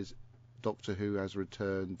 6 years, Doctor Who has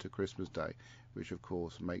returned to Christmas Day, which of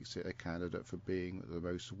course makes it a candidate for being the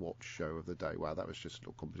most watched show of the day. Wow, that was just a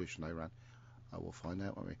little competition they ran. I will find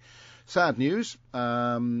out, won't we? Sad news.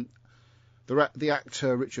 The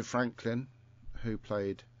actor Richard Franklin, who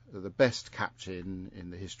played the best captain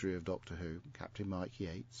in the history of Doctor Who, Captain Mike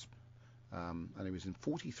Yates, and he was in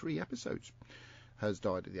 43 episodes, has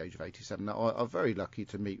died at the age of 87. Now, I'm very lucky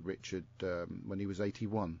to meet Richard when he was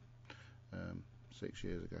 81, 6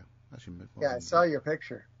 years ago. Actually, yeah, I saw your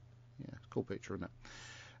picture. Yeah, cool picture, isn't it?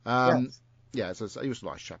 Yes. Yeah, so he was a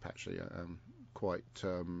nice chap, actually. Quite,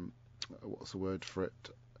 what's the word for it?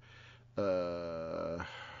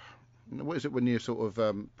 What is it when you're sort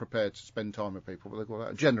of prepared to spend time with people? What do they call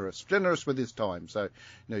that? Generous with his time. So,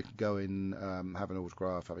 you can go in, have an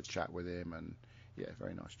autograph, have a chat with him, and yeah,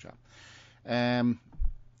 very nice chap.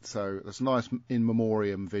 So there's a nice in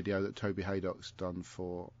memoriam video that Toby Haydock's done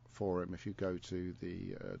for forum. If you go to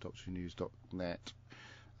the DoctorWhoNews.net,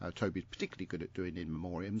 Toby's particularly good at doing in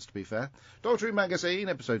memoriams, to be fair. Doctor Who Magazine,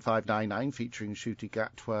 episode 599, featuring Ncuti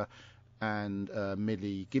Gatwa and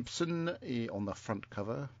Millie Gibson on the front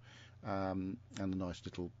cover, and a nice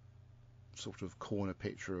little sort of corner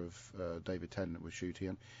picture of David Tennant with Ncuti.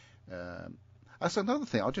 And that's another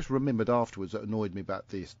thing I just remembered afterwards that annoyed me about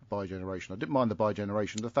this bi-generation. I didn't mind the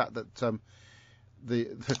bi-generation, the fact that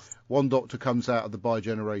the one Doctor comes out of the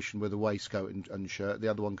bi-generation with a waistcoat and shirt, the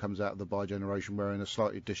other one comes out of the bi-generation wearing a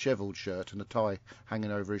slightly dishevelled shirt and a tie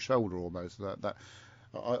hanging over his shoulder almost.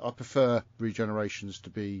 I prefer regenerations to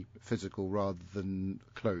be physical rather than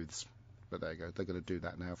clothes. But there you go, they're going to do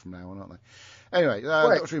that now from now on, aren't they? Anyway,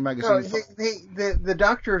 Doctor Who Magazine. No, the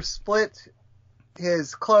Doctor split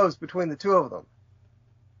his clothes between the two of them.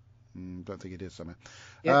 Don't think he did somehow.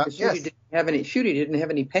 Yeah, yes. Ncuti didn't have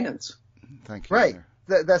any pants. Thank you. Right.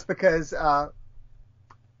 That's because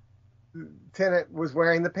Tennant was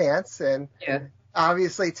wearing the pants, and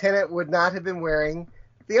obviously Tennant would not have been wearing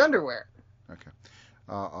the underwear. Okay.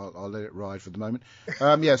 I'll let it ride for the moment.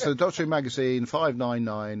 So Doctor Who Magazine,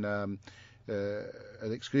 599,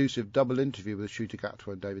 an exclusive double interview with Ncuti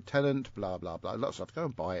Gatwa and David Tennant, blah, blah, blah. Lots of stuff. Go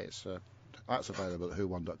and buy it. That's available at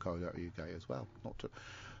who1.co.uk as well.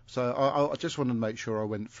 So I just wanted to make sure I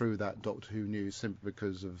went through that Doctor Who news simply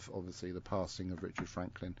because of, obviously, the passing of Richard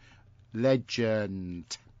Franklin.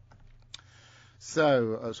 Legend.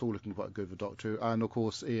 So it's all looking quite good for Doctor Who. And, of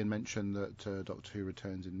course, Ian mentioned that Doctor Who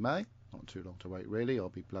returns in May. Not too long to wait, really. I'll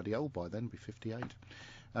be bloody old by then, be 58.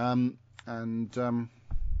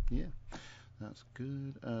 Yeah, that's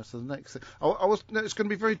good. So the next thing... it's going to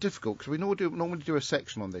be very difficult because we normally do a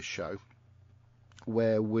section on this show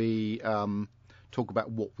where we talk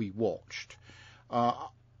about what we watched.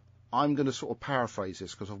 I'm going to sort of paraphrase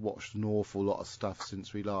this because I've watched an awful lot of stuff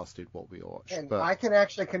since we last did what we watched. And but I can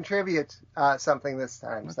actually contribute something this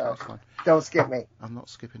time, okay, so fine. Don't skip me. I'm not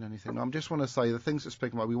skipping anything. I just want to say the things that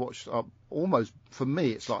speaking about we watched almost, for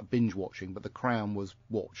me, it's like binge watching, but The Crown was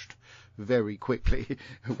watched very quickly,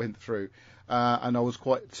 went through. And I was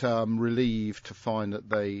quite relieved to find that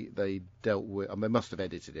they dealt with, they must have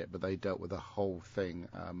edited it, but they dealt with the whole thing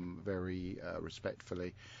very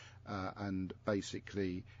respectfully. And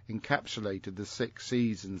basically encapsulated the 6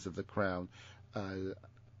 seasons of The Crown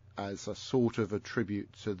as a sort of a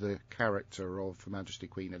tribute to the character of Her Majesty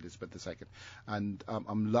Queen Elizabeth II. And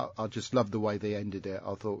I just loved the way they ended it.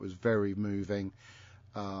 I thought it was very moving.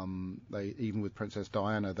 Even with Princess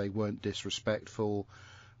Diana, they weren't disrespectful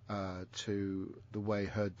to the way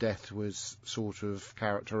her death was sort of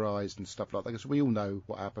characterised and stuff like that. Because we all know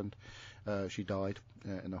what happened. She died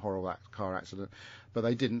in a horrible car accident, but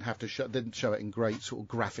they didn't have to didn't show it in great sort of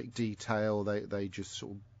graphic detail. They just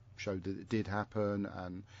sort of showed that it did happen,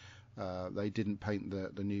 and they didn't paint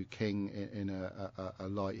the new king in a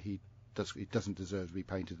light he doesn't deserve to be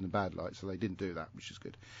painted in a bad light. So they didn't do that, which is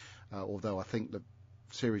good. Although I think the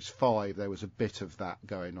series 5 there was a bit of that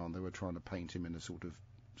going on. They were trying to paint him in a sort of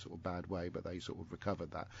bad way, but they sort of recovered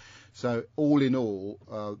that. So all in all,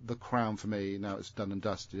 The Crown for me, now it's done and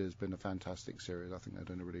dusted, has been a fantastic series. I think they've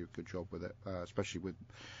done a really good job with it, especially with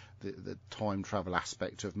the time travel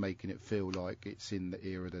aspect of making it feel like it's in the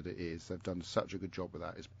era that it is. They've done such a good job with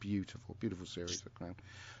that. It's beautiful series, The Crown.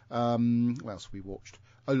 What else we watched?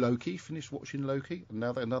 Loki, finished watching Loki,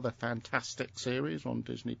 another fantastic series on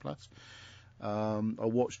Disney Plus. I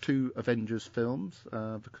watched 2 Avengers films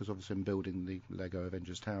because obviously I'm building the Lego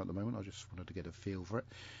Avengers Tower at the moment. I just wanted to get a feel for it.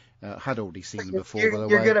 Had already seen them before, by the way.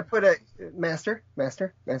 You're going to put a Master.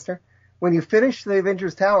 When you finish the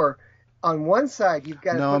Avengers Tower, on one side you've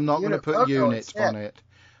got to. No, put I'm not going to put unit on it.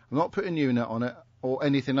 I'm not putting unit on it or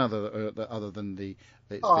anything other than the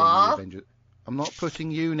Avengers. I'm not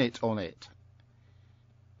putting unit on it.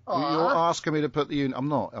 You're asking me to put the unit. I'm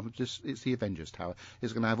not. It's the Avengers Tower.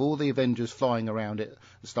 It's going to have all the Avengers flying around it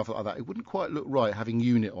and stuff like that. It wouldn't quite look right having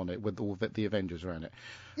unit on it with all the Avengers around it.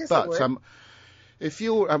 Yes, but it would. if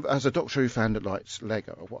you're, as a Doctor Who fan that likes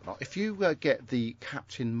Lego or whatnot, if you get the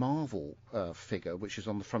Captain Marvel figure, which is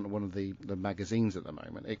on the front of one of the magazines at the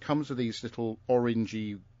moment, it comes with these little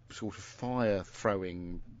orangey sort of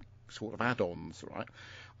fire-throwing sort of add-ons, right?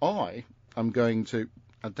 I am going to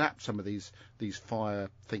adapt some of these fire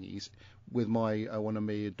thingies with my one of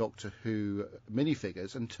my Doctor Who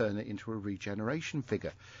minifigures and turn it into a regeneration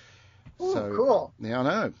figure. Ooh, so cool. Yeah, I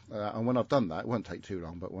know. And when I've done that, it won't take too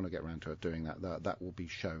long. But when I get around to doing that will be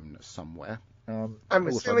shown somewhere. I'm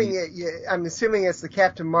assuming it's the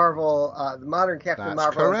Captain Marvel, the modern Captain That's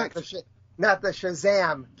Marvel. correct. Not the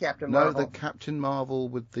Shazam Captain Marvel. No, the Captain Marvel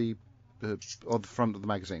with the on the front of the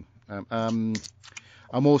magazine.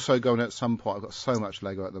 I'm also going at some point. I've got so much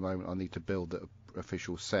Lego at the moment. I need to build the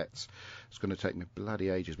official sets. It's going to take me bloody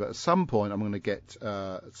ages. But at some point, I'm going to get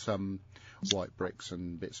some white bricks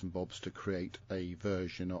and bits and bobs to create a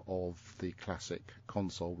version of the classic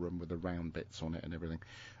console room with the round bits on it and everything.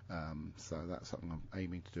 So that's something I'm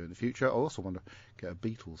aiming to do in the future. I also want to get a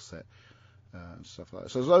Beatles set. And stuff like that.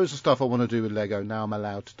 So there's loads of stuff I want to do with Lego. Now I'm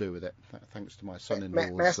allowed to do with it, thanks to my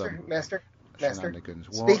son-in-law's Master. shenanigans.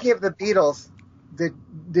 Speaking of the Beatles,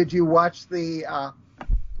 did you watch the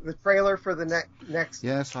trailer for the next?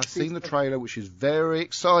 Yes, I've seen the trailer, which is very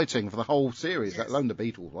exciting for the whole series, let alone the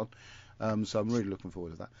Beatles one. So I'm really looking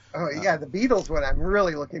forward to that. Oh yeah, the Beatles one I'm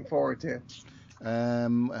really looking forward to.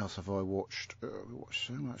 What else have I watched? We watched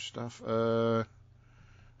so much stuff.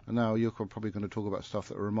 And now you're probably going to talk about stuff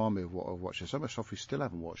that remind me of what I've watched. There's so much stuff we still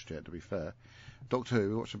haven't watched yet, to be fair. Doctor Who,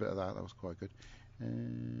 we watched a bit of that. That was quite good.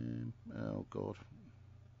 Oh, God.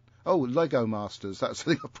 Oh, Lego Masters. That's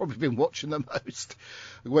the thing I've probably been watching the most.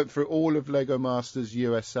 I went through all of Lego Masters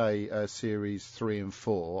USA Series 3 and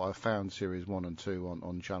 4. I found Series 1 and 2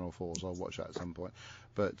 on Channel 4, so I'll watch that at some point.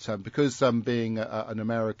 But because being an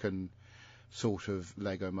American sort of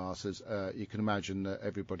Lego Masters, you can imagine that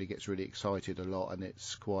everybody gets really excited a lot, and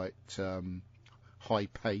it's quite high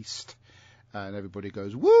paced, and everybody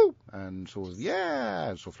goes woo and sort of yeah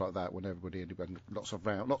and stuff like that. When everybody lots of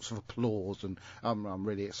applause and I'm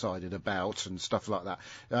really excited about and stuff like that.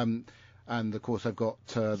 And of course, they've got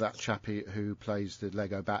that chappie who plays the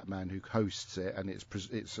Lego Batman, who hosts it, and it's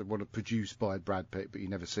produced by Brad Pitt, but you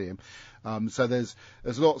never see him. So there's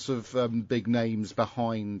lots of big names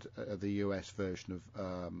behind the US version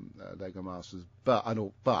of Lego Masters.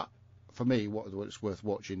 But for me, what's worth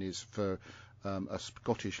watching is for a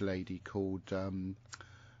Scottish lady called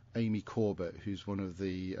Amy Corbett, who's one of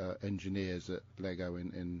the engineers at Lego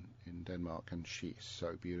in Denmark, and she's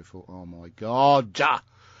so beautiful. Oh my God!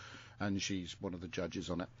 And she's one of the judges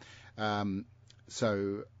on it.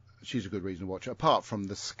 So she's a good reason to watch it. Apart from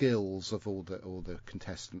the skills of all the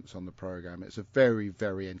contestants on the program, it's a very,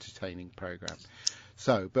 very entertaining program.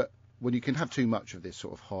 So, but when you can have too much of this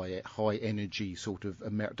sort of high energy sort of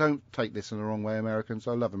don't take this in the wrong way, Americans.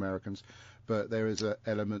 I love Americans, but there is an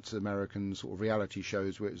element to American sort of reality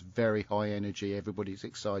shows where it's very high energy. Everybody's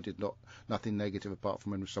excited, nothing negative apart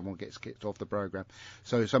from when someone gets kicked off the program.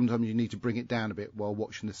 So sometimes you need to bring it down a bit while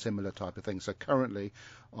watching a similar type of thing. So currently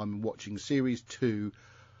I'm watching Series 2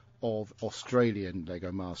 of Australian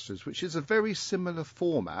Lego Masters, which is a very similar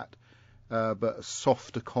format, but a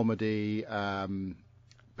softer comedy.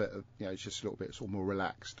 But it's just a little bit sort of more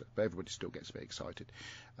relaxed, but everybody still gets a bit excited.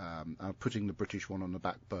 I'm putting the British one on the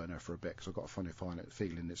back burner for a bit because I've got a funny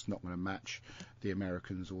feeling it's not going to match the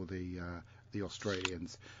Americans or the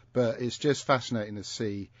Australians. But it's just fascinating to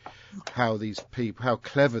see how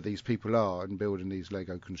clever these people are in building these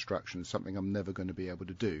Lego constructions. Something I'm never going to be able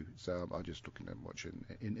to do. So I'm just looking at watching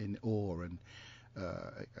in awe and.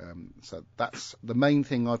 So that's the main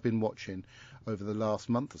thing I've been watching over the last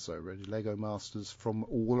month or so, really. Lego Masters from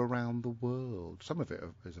all around the world. Some of it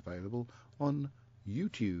is available on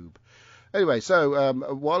YouTube. Anyway, so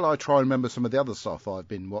while I try and remember some of the other stuff I've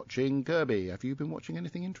been watching, Kirby, have you been watching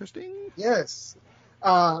anything interesting? Yes.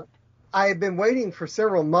 I have been waiting for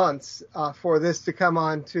several months for this to come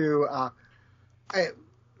on to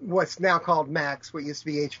what's now called Max, what used to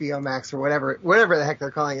be HBO Max or whatever the heck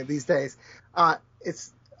they're calling it these days.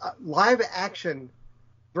 It's live action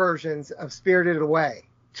versions of Spirited Away.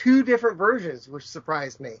 2 different versions, which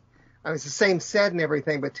surprised me. I mean, it's the same set and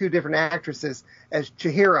everything, but 2 different actresses as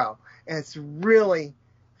Chihiro. And it's really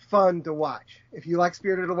fun to watch. If you like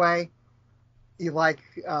Spirited Away, you like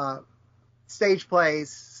stage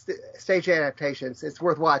plays, stage adaptations, it's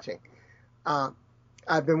worth watching.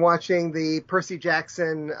 I've been watching the Percy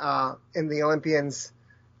Jackson in the Olympians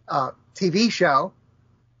TV show,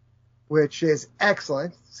 which is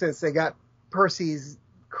excellent since they got Percy's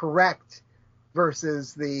correct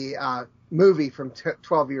versus the movie from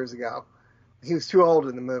 12 years ago. He was too old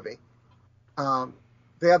in the movie.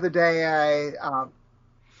 The other day I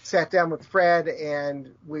sat down with Fred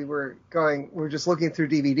and we were just looking through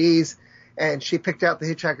DVDs, and she picked out the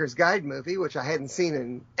Hitchhiker's Guide movie, which I hadn't seen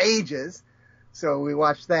in ages. So we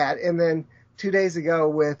watched that. And then 2 days ago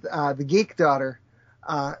with the Geek Daughter,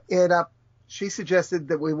 she suggested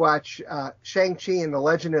that we watch Shang-Chi and the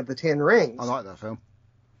Legend of the Ten Rings. I like that film.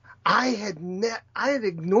 I had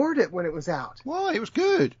ignored it when it was out. Why? It was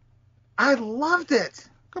good. I loved it.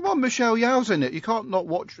 Come on, Michelle Yeoh's in it. You can't not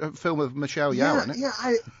watch a film with Michelle Yeoh in it. Yeah,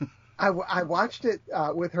 I watched it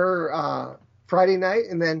with her Friday night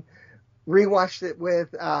and then rewatched it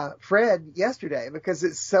with Fred yesterday because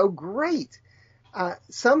it's so great.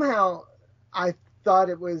 Somehow I thought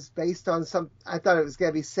it was based on I thought it was going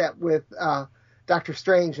to be set with Doctor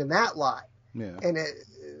Strange and that lie. Yeah. And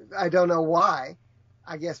I don't know why.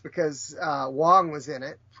 I guess because Wong was in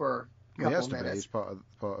it for a couple He has to minutes. be. He's part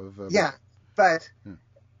of. Yeah, but Yeah.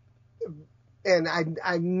 and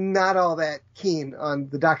I'm not all that keen on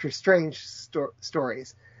the Doctor Strange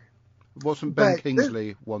stories. Wasn't Ben But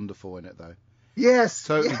Kingsley wonderful in it though? Yes,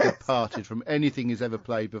 Totally yes. departed from anything he's ever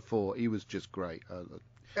played before. He was just great.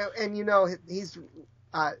 And you know he's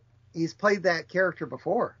played that character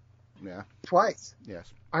before Yeah. twice.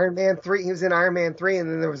 Yes. Iron Man 3. He was in Iron Man 3, and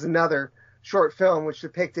then there was another short film which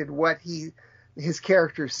depicted what his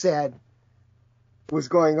character said was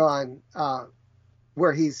going on,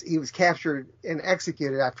 where he was captured and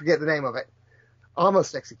executed. I forget the name of it.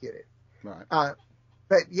 Almost executed. Right.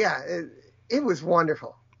 But yeah, it was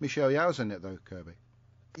wonderful. Michelle Yeoh's in it though, Kirby.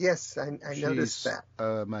 Yes, I noticed She's that.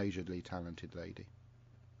 a majorly talented lady.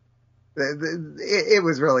 It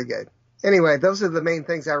was really good. Anyway, those are the main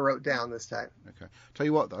things I wrote down this time. Okay. Tell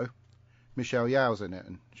you what though, Michelle Yeoh's in it,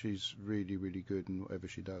 and she's really, really good in whatever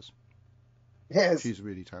she does. Yes. She's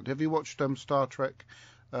really talented. Have you watched Star Trek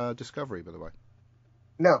Discovery, by the way?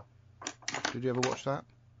 No. Did you ever watch that?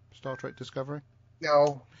 Star Trek Discovery?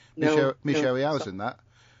 No. Michelle Yeoh's in that.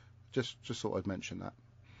 Just thought I'd mention that.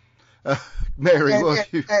 Mary, And- what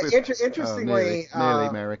and, you? interestingly, nearly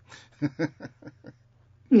Mary.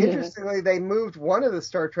 Interestingly, they moved one of the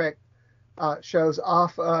Star Trek shows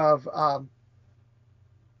off of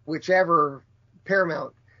whichever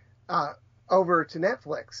Paramount over to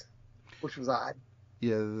Netflix, which was odd.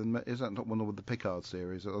 Yeah, is that not one of the Picard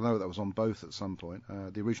series? I know that was on both at some point.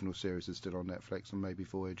 The original series is still on Netflix and maybe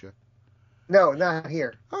Voyager. No, not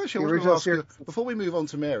here. Oh, actually, The I was original going to ask you, series- before we move on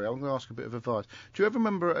to Mary, I'm going to ask a bit of advice. Do you ever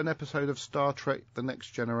remember an episode of Star Trek The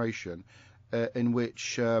Next Generation in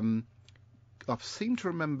which I seem to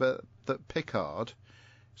remember that Picard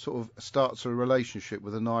sort of starts a relationship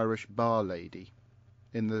with an Irish bar lady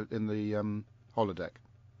in the holodeck?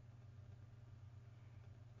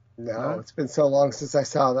 No, No? it's been so long since I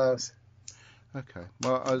saw those. Okay.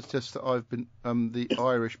 Well, I've been the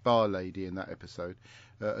Irish bar lady in that episode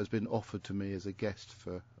has been offered to me as a guest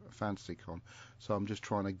for FantasyCon, so I'm just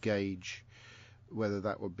trying to gauge whether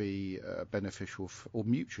that would be beneficial or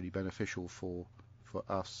mutually beneficial for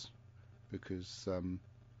us, because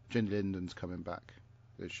Jenny Linden's coming back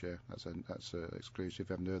this year. That's a exclusive.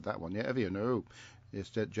 Haven't heard that one yet, have you? No. Yes,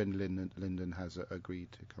 Jenny Linden has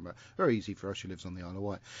agreed to come back. Very easy for her. She lives on the Isle of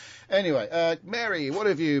Wight. Anyway, Mary, what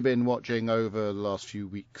have you been watching over the last few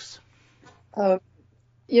weeks?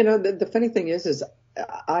 The funny thing is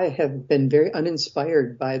I have been very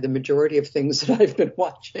uninspired by the majority of things that I've been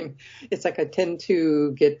watching. It's like I tend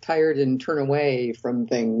to get tired and turn away from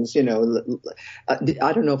things. I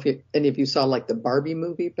don't know if any of you saw like the Barbie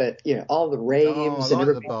movie, but all the raves I and like the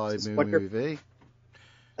everything. Barbie movie.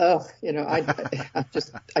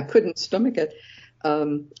 I couldn't stomach it.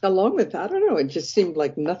 Along with, I don't know, it just seemed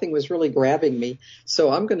like nothing was really grabbing me.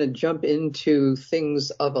 So I'm going to jump into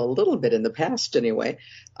things of a little bit in the past anyway,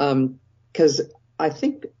 because I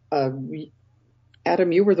think,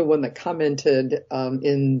 Adam, you were the one that commented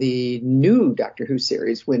in the new Doctor Who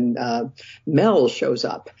series when Mel shows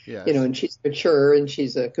up, Yes. and she's mature and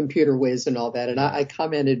she's a computer whiz and all that. And I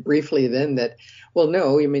commented briefly then that, well,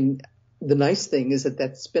 no, I mean, the nice thing is that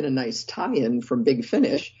that's been a nice tie-in from Big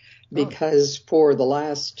Finish, because for the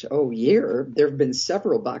last year, there have been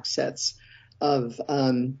several box sets of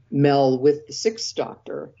Mel with the Sixth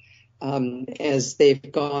Doctor as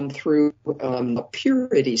they've gone through a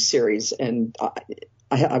Purity series. And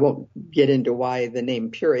I won't get into why the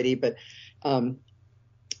name Purity, but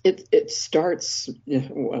it starts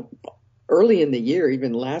early in the year,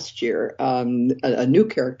 even last year, a new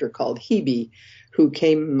character called Hebe, who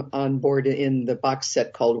came on board in the box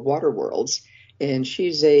set called Waterworlds, and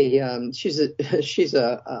she's a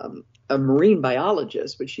marine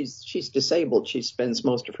biologist, but she's disabled. She spends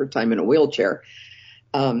most of her time in a wheelchair,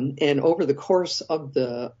 and over the course of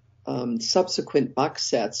the subsequent box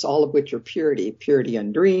sets, all of which are Purity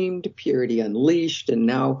Undreamed, Purity Unleashed, and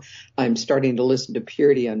now I'm starting to listen to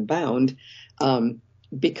Purity Unbound,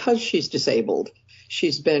 because she's disabled,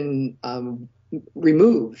 she's been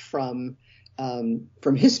removed from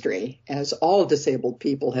history, as all disabled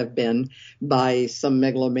people have been, by some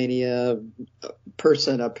megalomania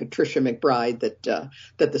person, Patricia McBride,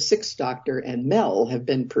 that the Sixth Doctor and Mel have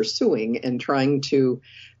been pursuing and trying to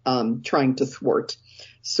thwart.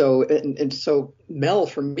 So so Mel,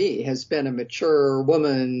 for me, has been a mature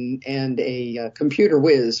woman and a computer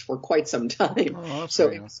whiz for quite some time. So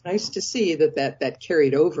it was nice to see that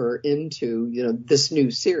carried over into this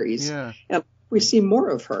new series, Yeah. and we see more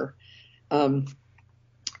of her.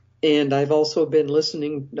 And I've also been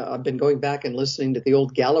I've been going back and listening to the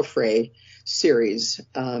old Gallifrey series.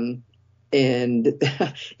 And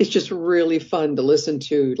it's just really fun to listen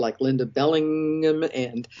to, like Linda Bellingham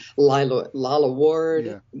and Lala Ward,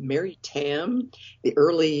 Yeah. Mary Tam, the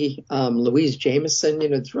early Louise Jameson.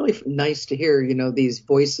 It's really nice to hear, these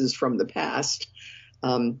voices from the past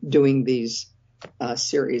doing these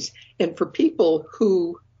series. And for people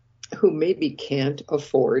who maybe can't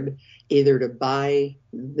afford either to buy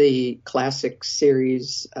the classic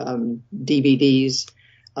series DVDs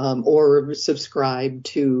or subscribe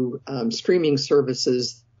to streaming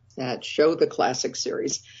services that show the classic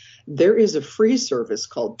series, there is a free service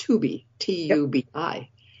called Tubi, Tubi.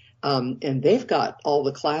 And they've got all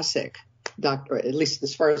the classic at least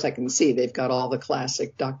as far as I can see, they've got all the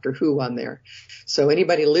classic Doctor Who on there. So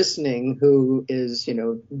anybody listening who is,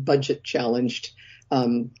 budget challenged,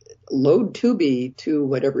 load Tubi to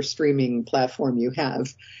whatever streaming platform you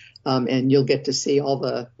have, and you'll get to see all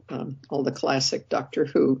the classic Doctor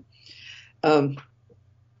Who. And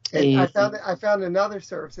I found another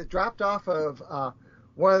service. It dropped off of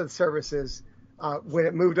one of the services when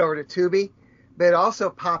it moved over to Tubi, but it also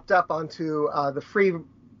popped up onto the free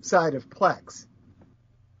side of Plex.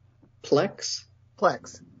 Plex?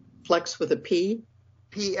 Plex. Plex with a P?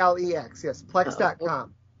 Plex, yes.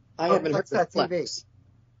 Plex.com. I haven't heard of Plex.tv. Plex.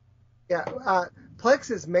 Yeah, Plex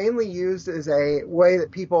is mainly used as a way that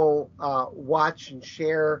people watch and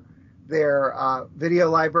share their video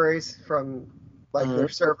libraries from their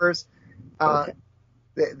servers. Okay.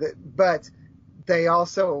 But they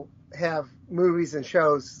also have movies and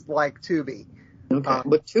shows like Tubi. Okay,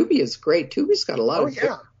 but Tubi is great. Tubi's got a lot of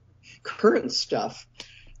current stuff.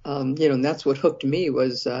 And that's what hooked me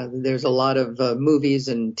was there's a lot of movies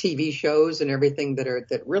and TV shows and everything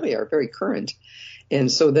that really are very current.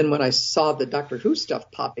 And so then when I saw the Doctor Who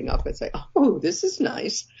stuff popping up, I'd say, oh, this is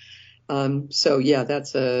nice. So yeah,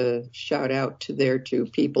 that's a shout out to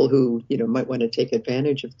people who, might want to take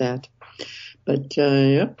advantage of that. But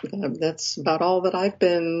that's about all that I've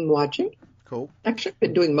been watching. Cool. Actually, I've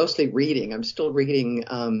been doing mostly reading. I'm still reading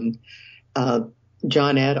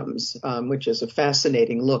John Adams, which is a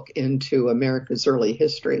fascinating look into America's early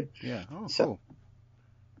history. Yeah. Oh, so, cool.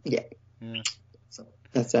 Yeah. So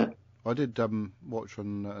that's that. I did watch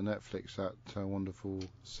on Netflix that wonderful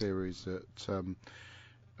series that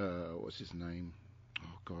what's his name?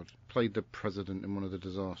 Oh God, played the president in one of the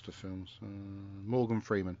disaster films. Morgan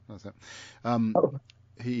Freeman. That's it.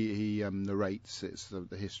 He narrates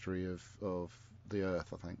the history of the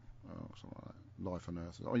Earth, I think, or something like that. Life on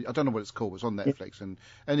Earth. I don't know what it's called. It's on Netflix, and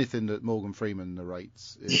anything that Morgan Freeman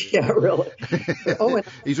narrates. Yeah, really. And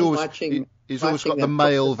he's always got the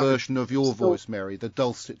male version of your voice, Mary, the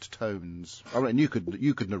dulcet tones. I mean, you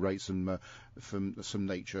could narrate some from some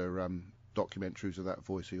nature documentaries of that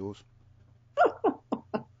voice of yours.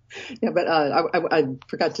 Yeah, but I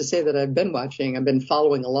forgot to say that I've been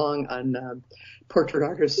following along on Portrait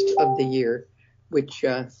Artist of the Year, which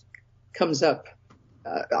comes up.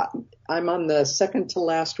 I'm on the second to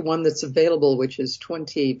last one that's available, which is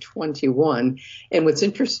 2021. And what's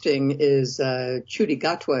interesting is Chudi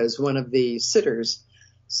Gatwa is one of the sitters.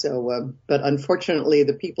 So, but unfortunately,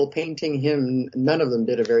 the people painting him, none of them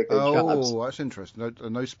did a very good job. Oh, that's interesting.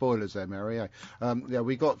 No spoilers there, Mary. Yeah,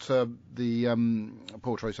 we got the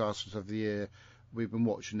Portrait Artist of the Year. We've been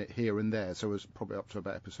watching it here and there, so it's probably up to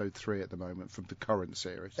about episode 3 at the moment from the current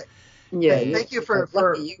series. Yeah, thank you for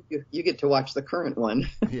you get to watch the current one.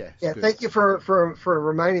 Yeah, thank you for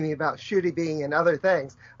reminding me about Shooty being in other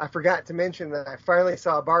things. I forgot to mention that I finally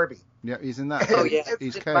saw Barbie. Yeah, he's in that. Oh yeah,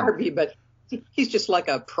 he's it's Ken. Barbie, but he's just like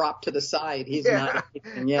a prop to the side. He's not.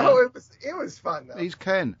 Yeah. Oh, it was fun though. He's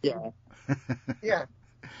Ken. Yeah. Yeah.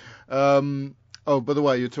 Oh, by the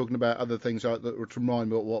way, you're talking about other things that would remind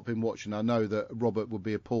me of what I've been watching. I know that Robert would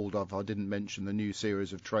be appalled if I didn't mention the new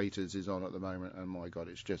series of Traitors is on at the moment, and my God,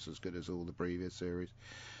 it's just as good as all the previous series.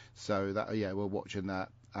 So that, we're watching that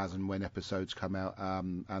as and when episodes come out.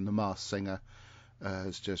 And The Masked Singer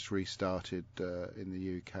has just restarted in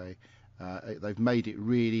the UK. They've made it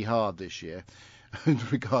really hard this year in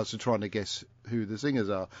regards to trying to guess who the singers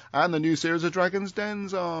are. And the new series of Dragon's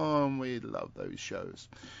Den's on. We love those shows.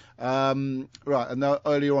 Right, and now,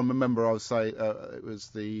 earlier on, remember I was saying it was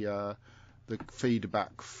the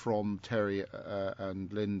feedback from Terry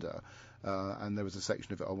and Linda, and there was a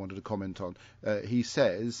section of it I wanted to comment on. He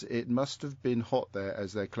says it must have been hot there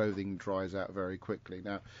as their clothing dries out very quickly.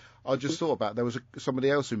 Now, I just thought about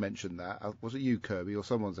somebody else who mentioned that. Was it you, Kirby, or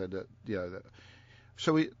someone said that? That.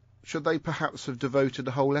 Shall we? should they perhaps have devoted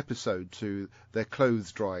a whole episode to their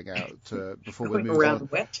clothes drying out before we Going move around on?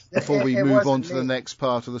 wet. Before we It move on wasn't to the me. next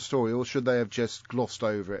part of the story, or should they have just glossed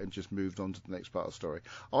over it and just moved on to the next part of the story?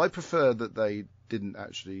 I prefer that they didn't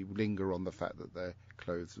actually linger on the fact that their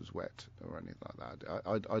clothes was wet or anything like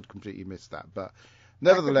that. I'd completely missed that, but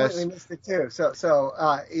nevertheless, I completely missed it too. So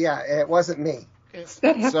yeah, it wasn't me.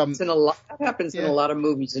 That happens in a lot. That happens in yeah. a lot of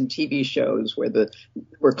movies and TV shows where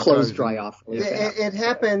clothes dry off. really fast. It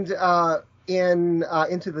happened in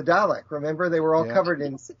Into the Dalek. Remember, they were all Yeah. covered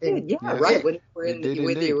in. Yes, it did. Yeah, Yes. right. When It did they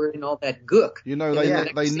indeed. were in all that gook. you know, And they then the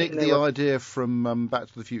nicked next scene nicked they the were- idea from Back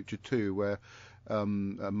to the Future 2, where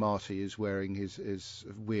Marty is wearing his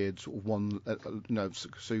weird sort of one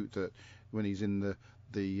suit that when he's in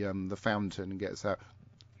the fountain and gets out.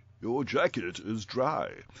 Your jacket is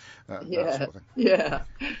dry. That Yeah, sort of thing. yeah.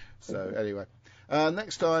 So anyway,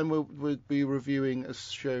 next time we'll be reviewing a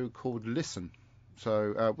show called Listen,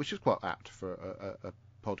 so which is quite apt for a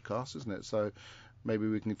podcast, isn't it? So maybe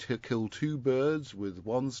we can kill two birds with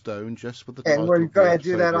one stone just with the And title we're of the going to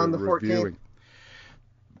do that episode on the we're 14th. reviewing.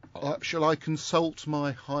 Shall I consult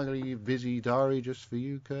my highly busy diary just for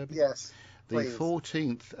you, Kirby? Yes, The please.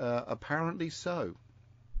 14th, apparently so.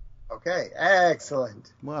 Okay,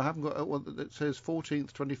 excellent. Well, I haven't got. Well, it says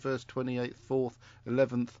 14th, 21st, 28th, 4th,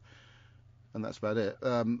 11th, and that's about it.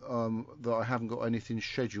 That I haven't got anything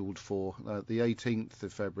scheduled for. The 18th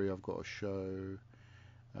of February, I've got a show,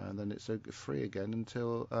 and then it's free again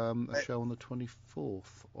until a show on the 24th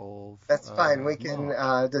of. That's fine. We can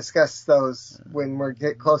March. discuss those when we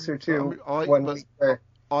get closer to one but week. Or,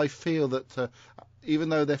 I feel that even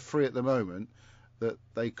though they're free at the moment, that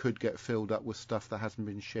they could get filled up with stuff that hasn't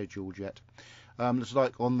been scheduled yet. It's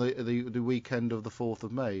like on the weekend of the 4th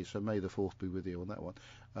of May, so May the 4th be with you on that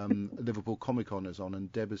one. Liverpool Comic Con is on,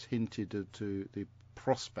 and Deb has hinted to the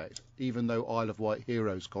prospect, even though Isle of Wight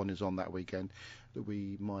Heroes Con is on that weekend, that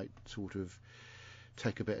we might sort of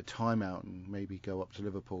take a bit of time out and maybe go up to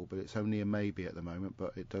Liverpool, but it's only a maybe at the moment,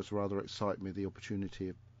 but it does rather excite me, the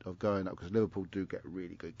opportunity of going up, because Liverpool do get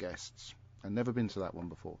really good guests. I've never been to that one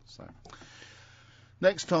before, so...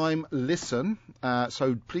 Next time, listen.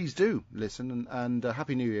 So please do listen, and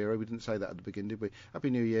Happy New Year. We didn't say that at the beginning, did we? Happy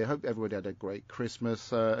New Year. Hope everybody had a great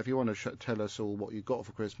Christmas. If you want to tell us all what you got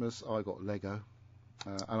for Christmas, I got Lego.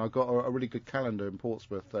 And I got a really good calendar in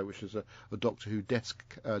Portsmouth, which is a Doctor Who desk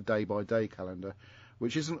day-by-day calendar,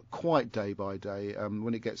 which isn't quite day-by-day.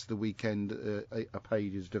 When it gets to the weekend, a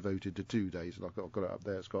page is devoted to 2 days. Like I've got it up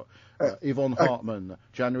there. It's got Yvonne Hartman,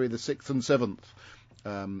 January the 6th and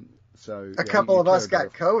 7th. So a couple of us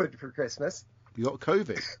got COVID for Christmas. You got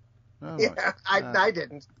COVID? Oh, Yeah, right. I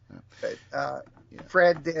didn't. yeah. But Yeah.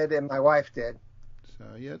 Fred did and my wife did.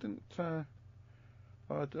 So yeah,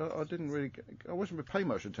 I didn't really. I wasn't paying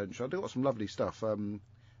much attention. I do got some lovely stuff.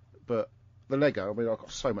 But the Lego. I mean, I've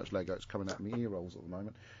got so much Lego. It's coming out of my ear rolls at the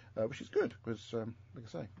moment, which is good because, like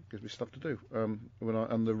I say, it gives me stuff to do. And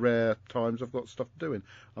the rare times I've got stuff to do in.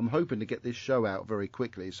 I'm hoping to get this show out very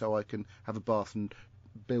quickly so I can have a bath and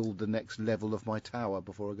build the next level of my tower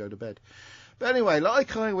before I go to bed. But anyway,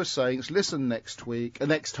 like I was saying, listen next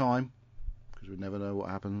time, because we never know what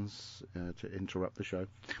happens to interrupt the show.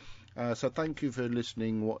 So thank you for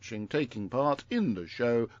listening, watching, taking part in the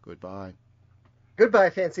show. Goodbye. Goodbye,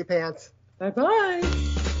 Fancy Pants. Bye-bye.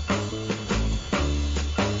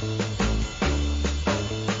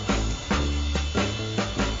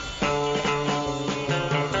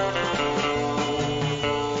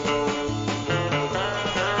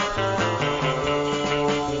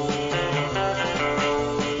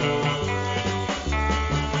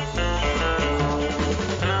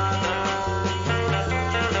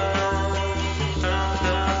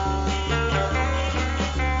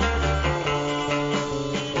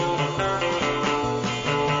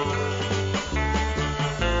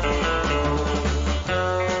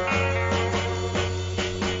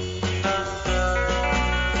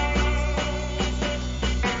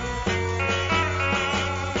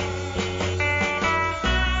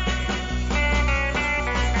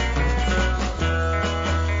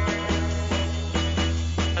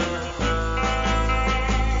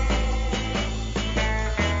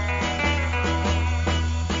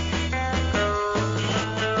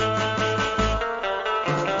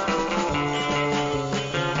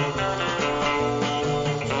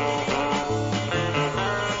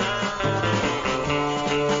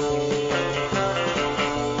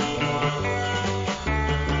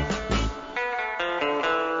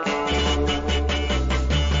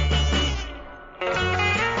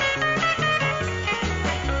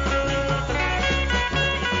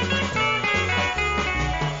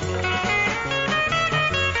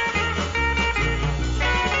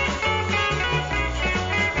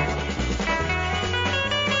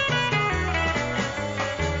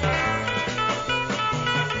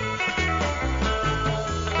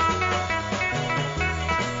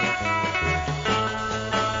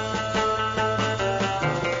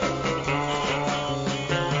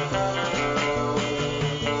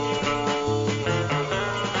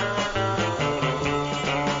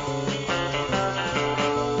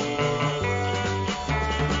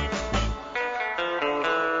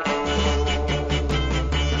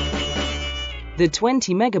 The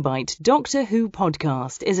 20 megabyte Doctor Who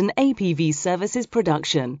podcast is an APV Services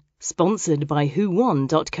production, sponsored by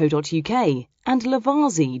whowon.co.uk and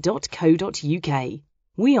lavazi.co.uk.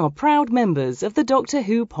 We are proud members of the Doctor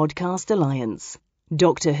Who Podcast Alliance.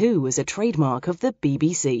 Doctor Who is a trademark of the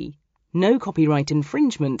BBC. No copyright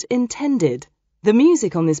infringement intended. The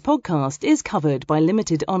music on this podcast is covered by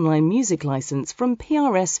limited online music license from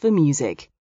PRS for Music.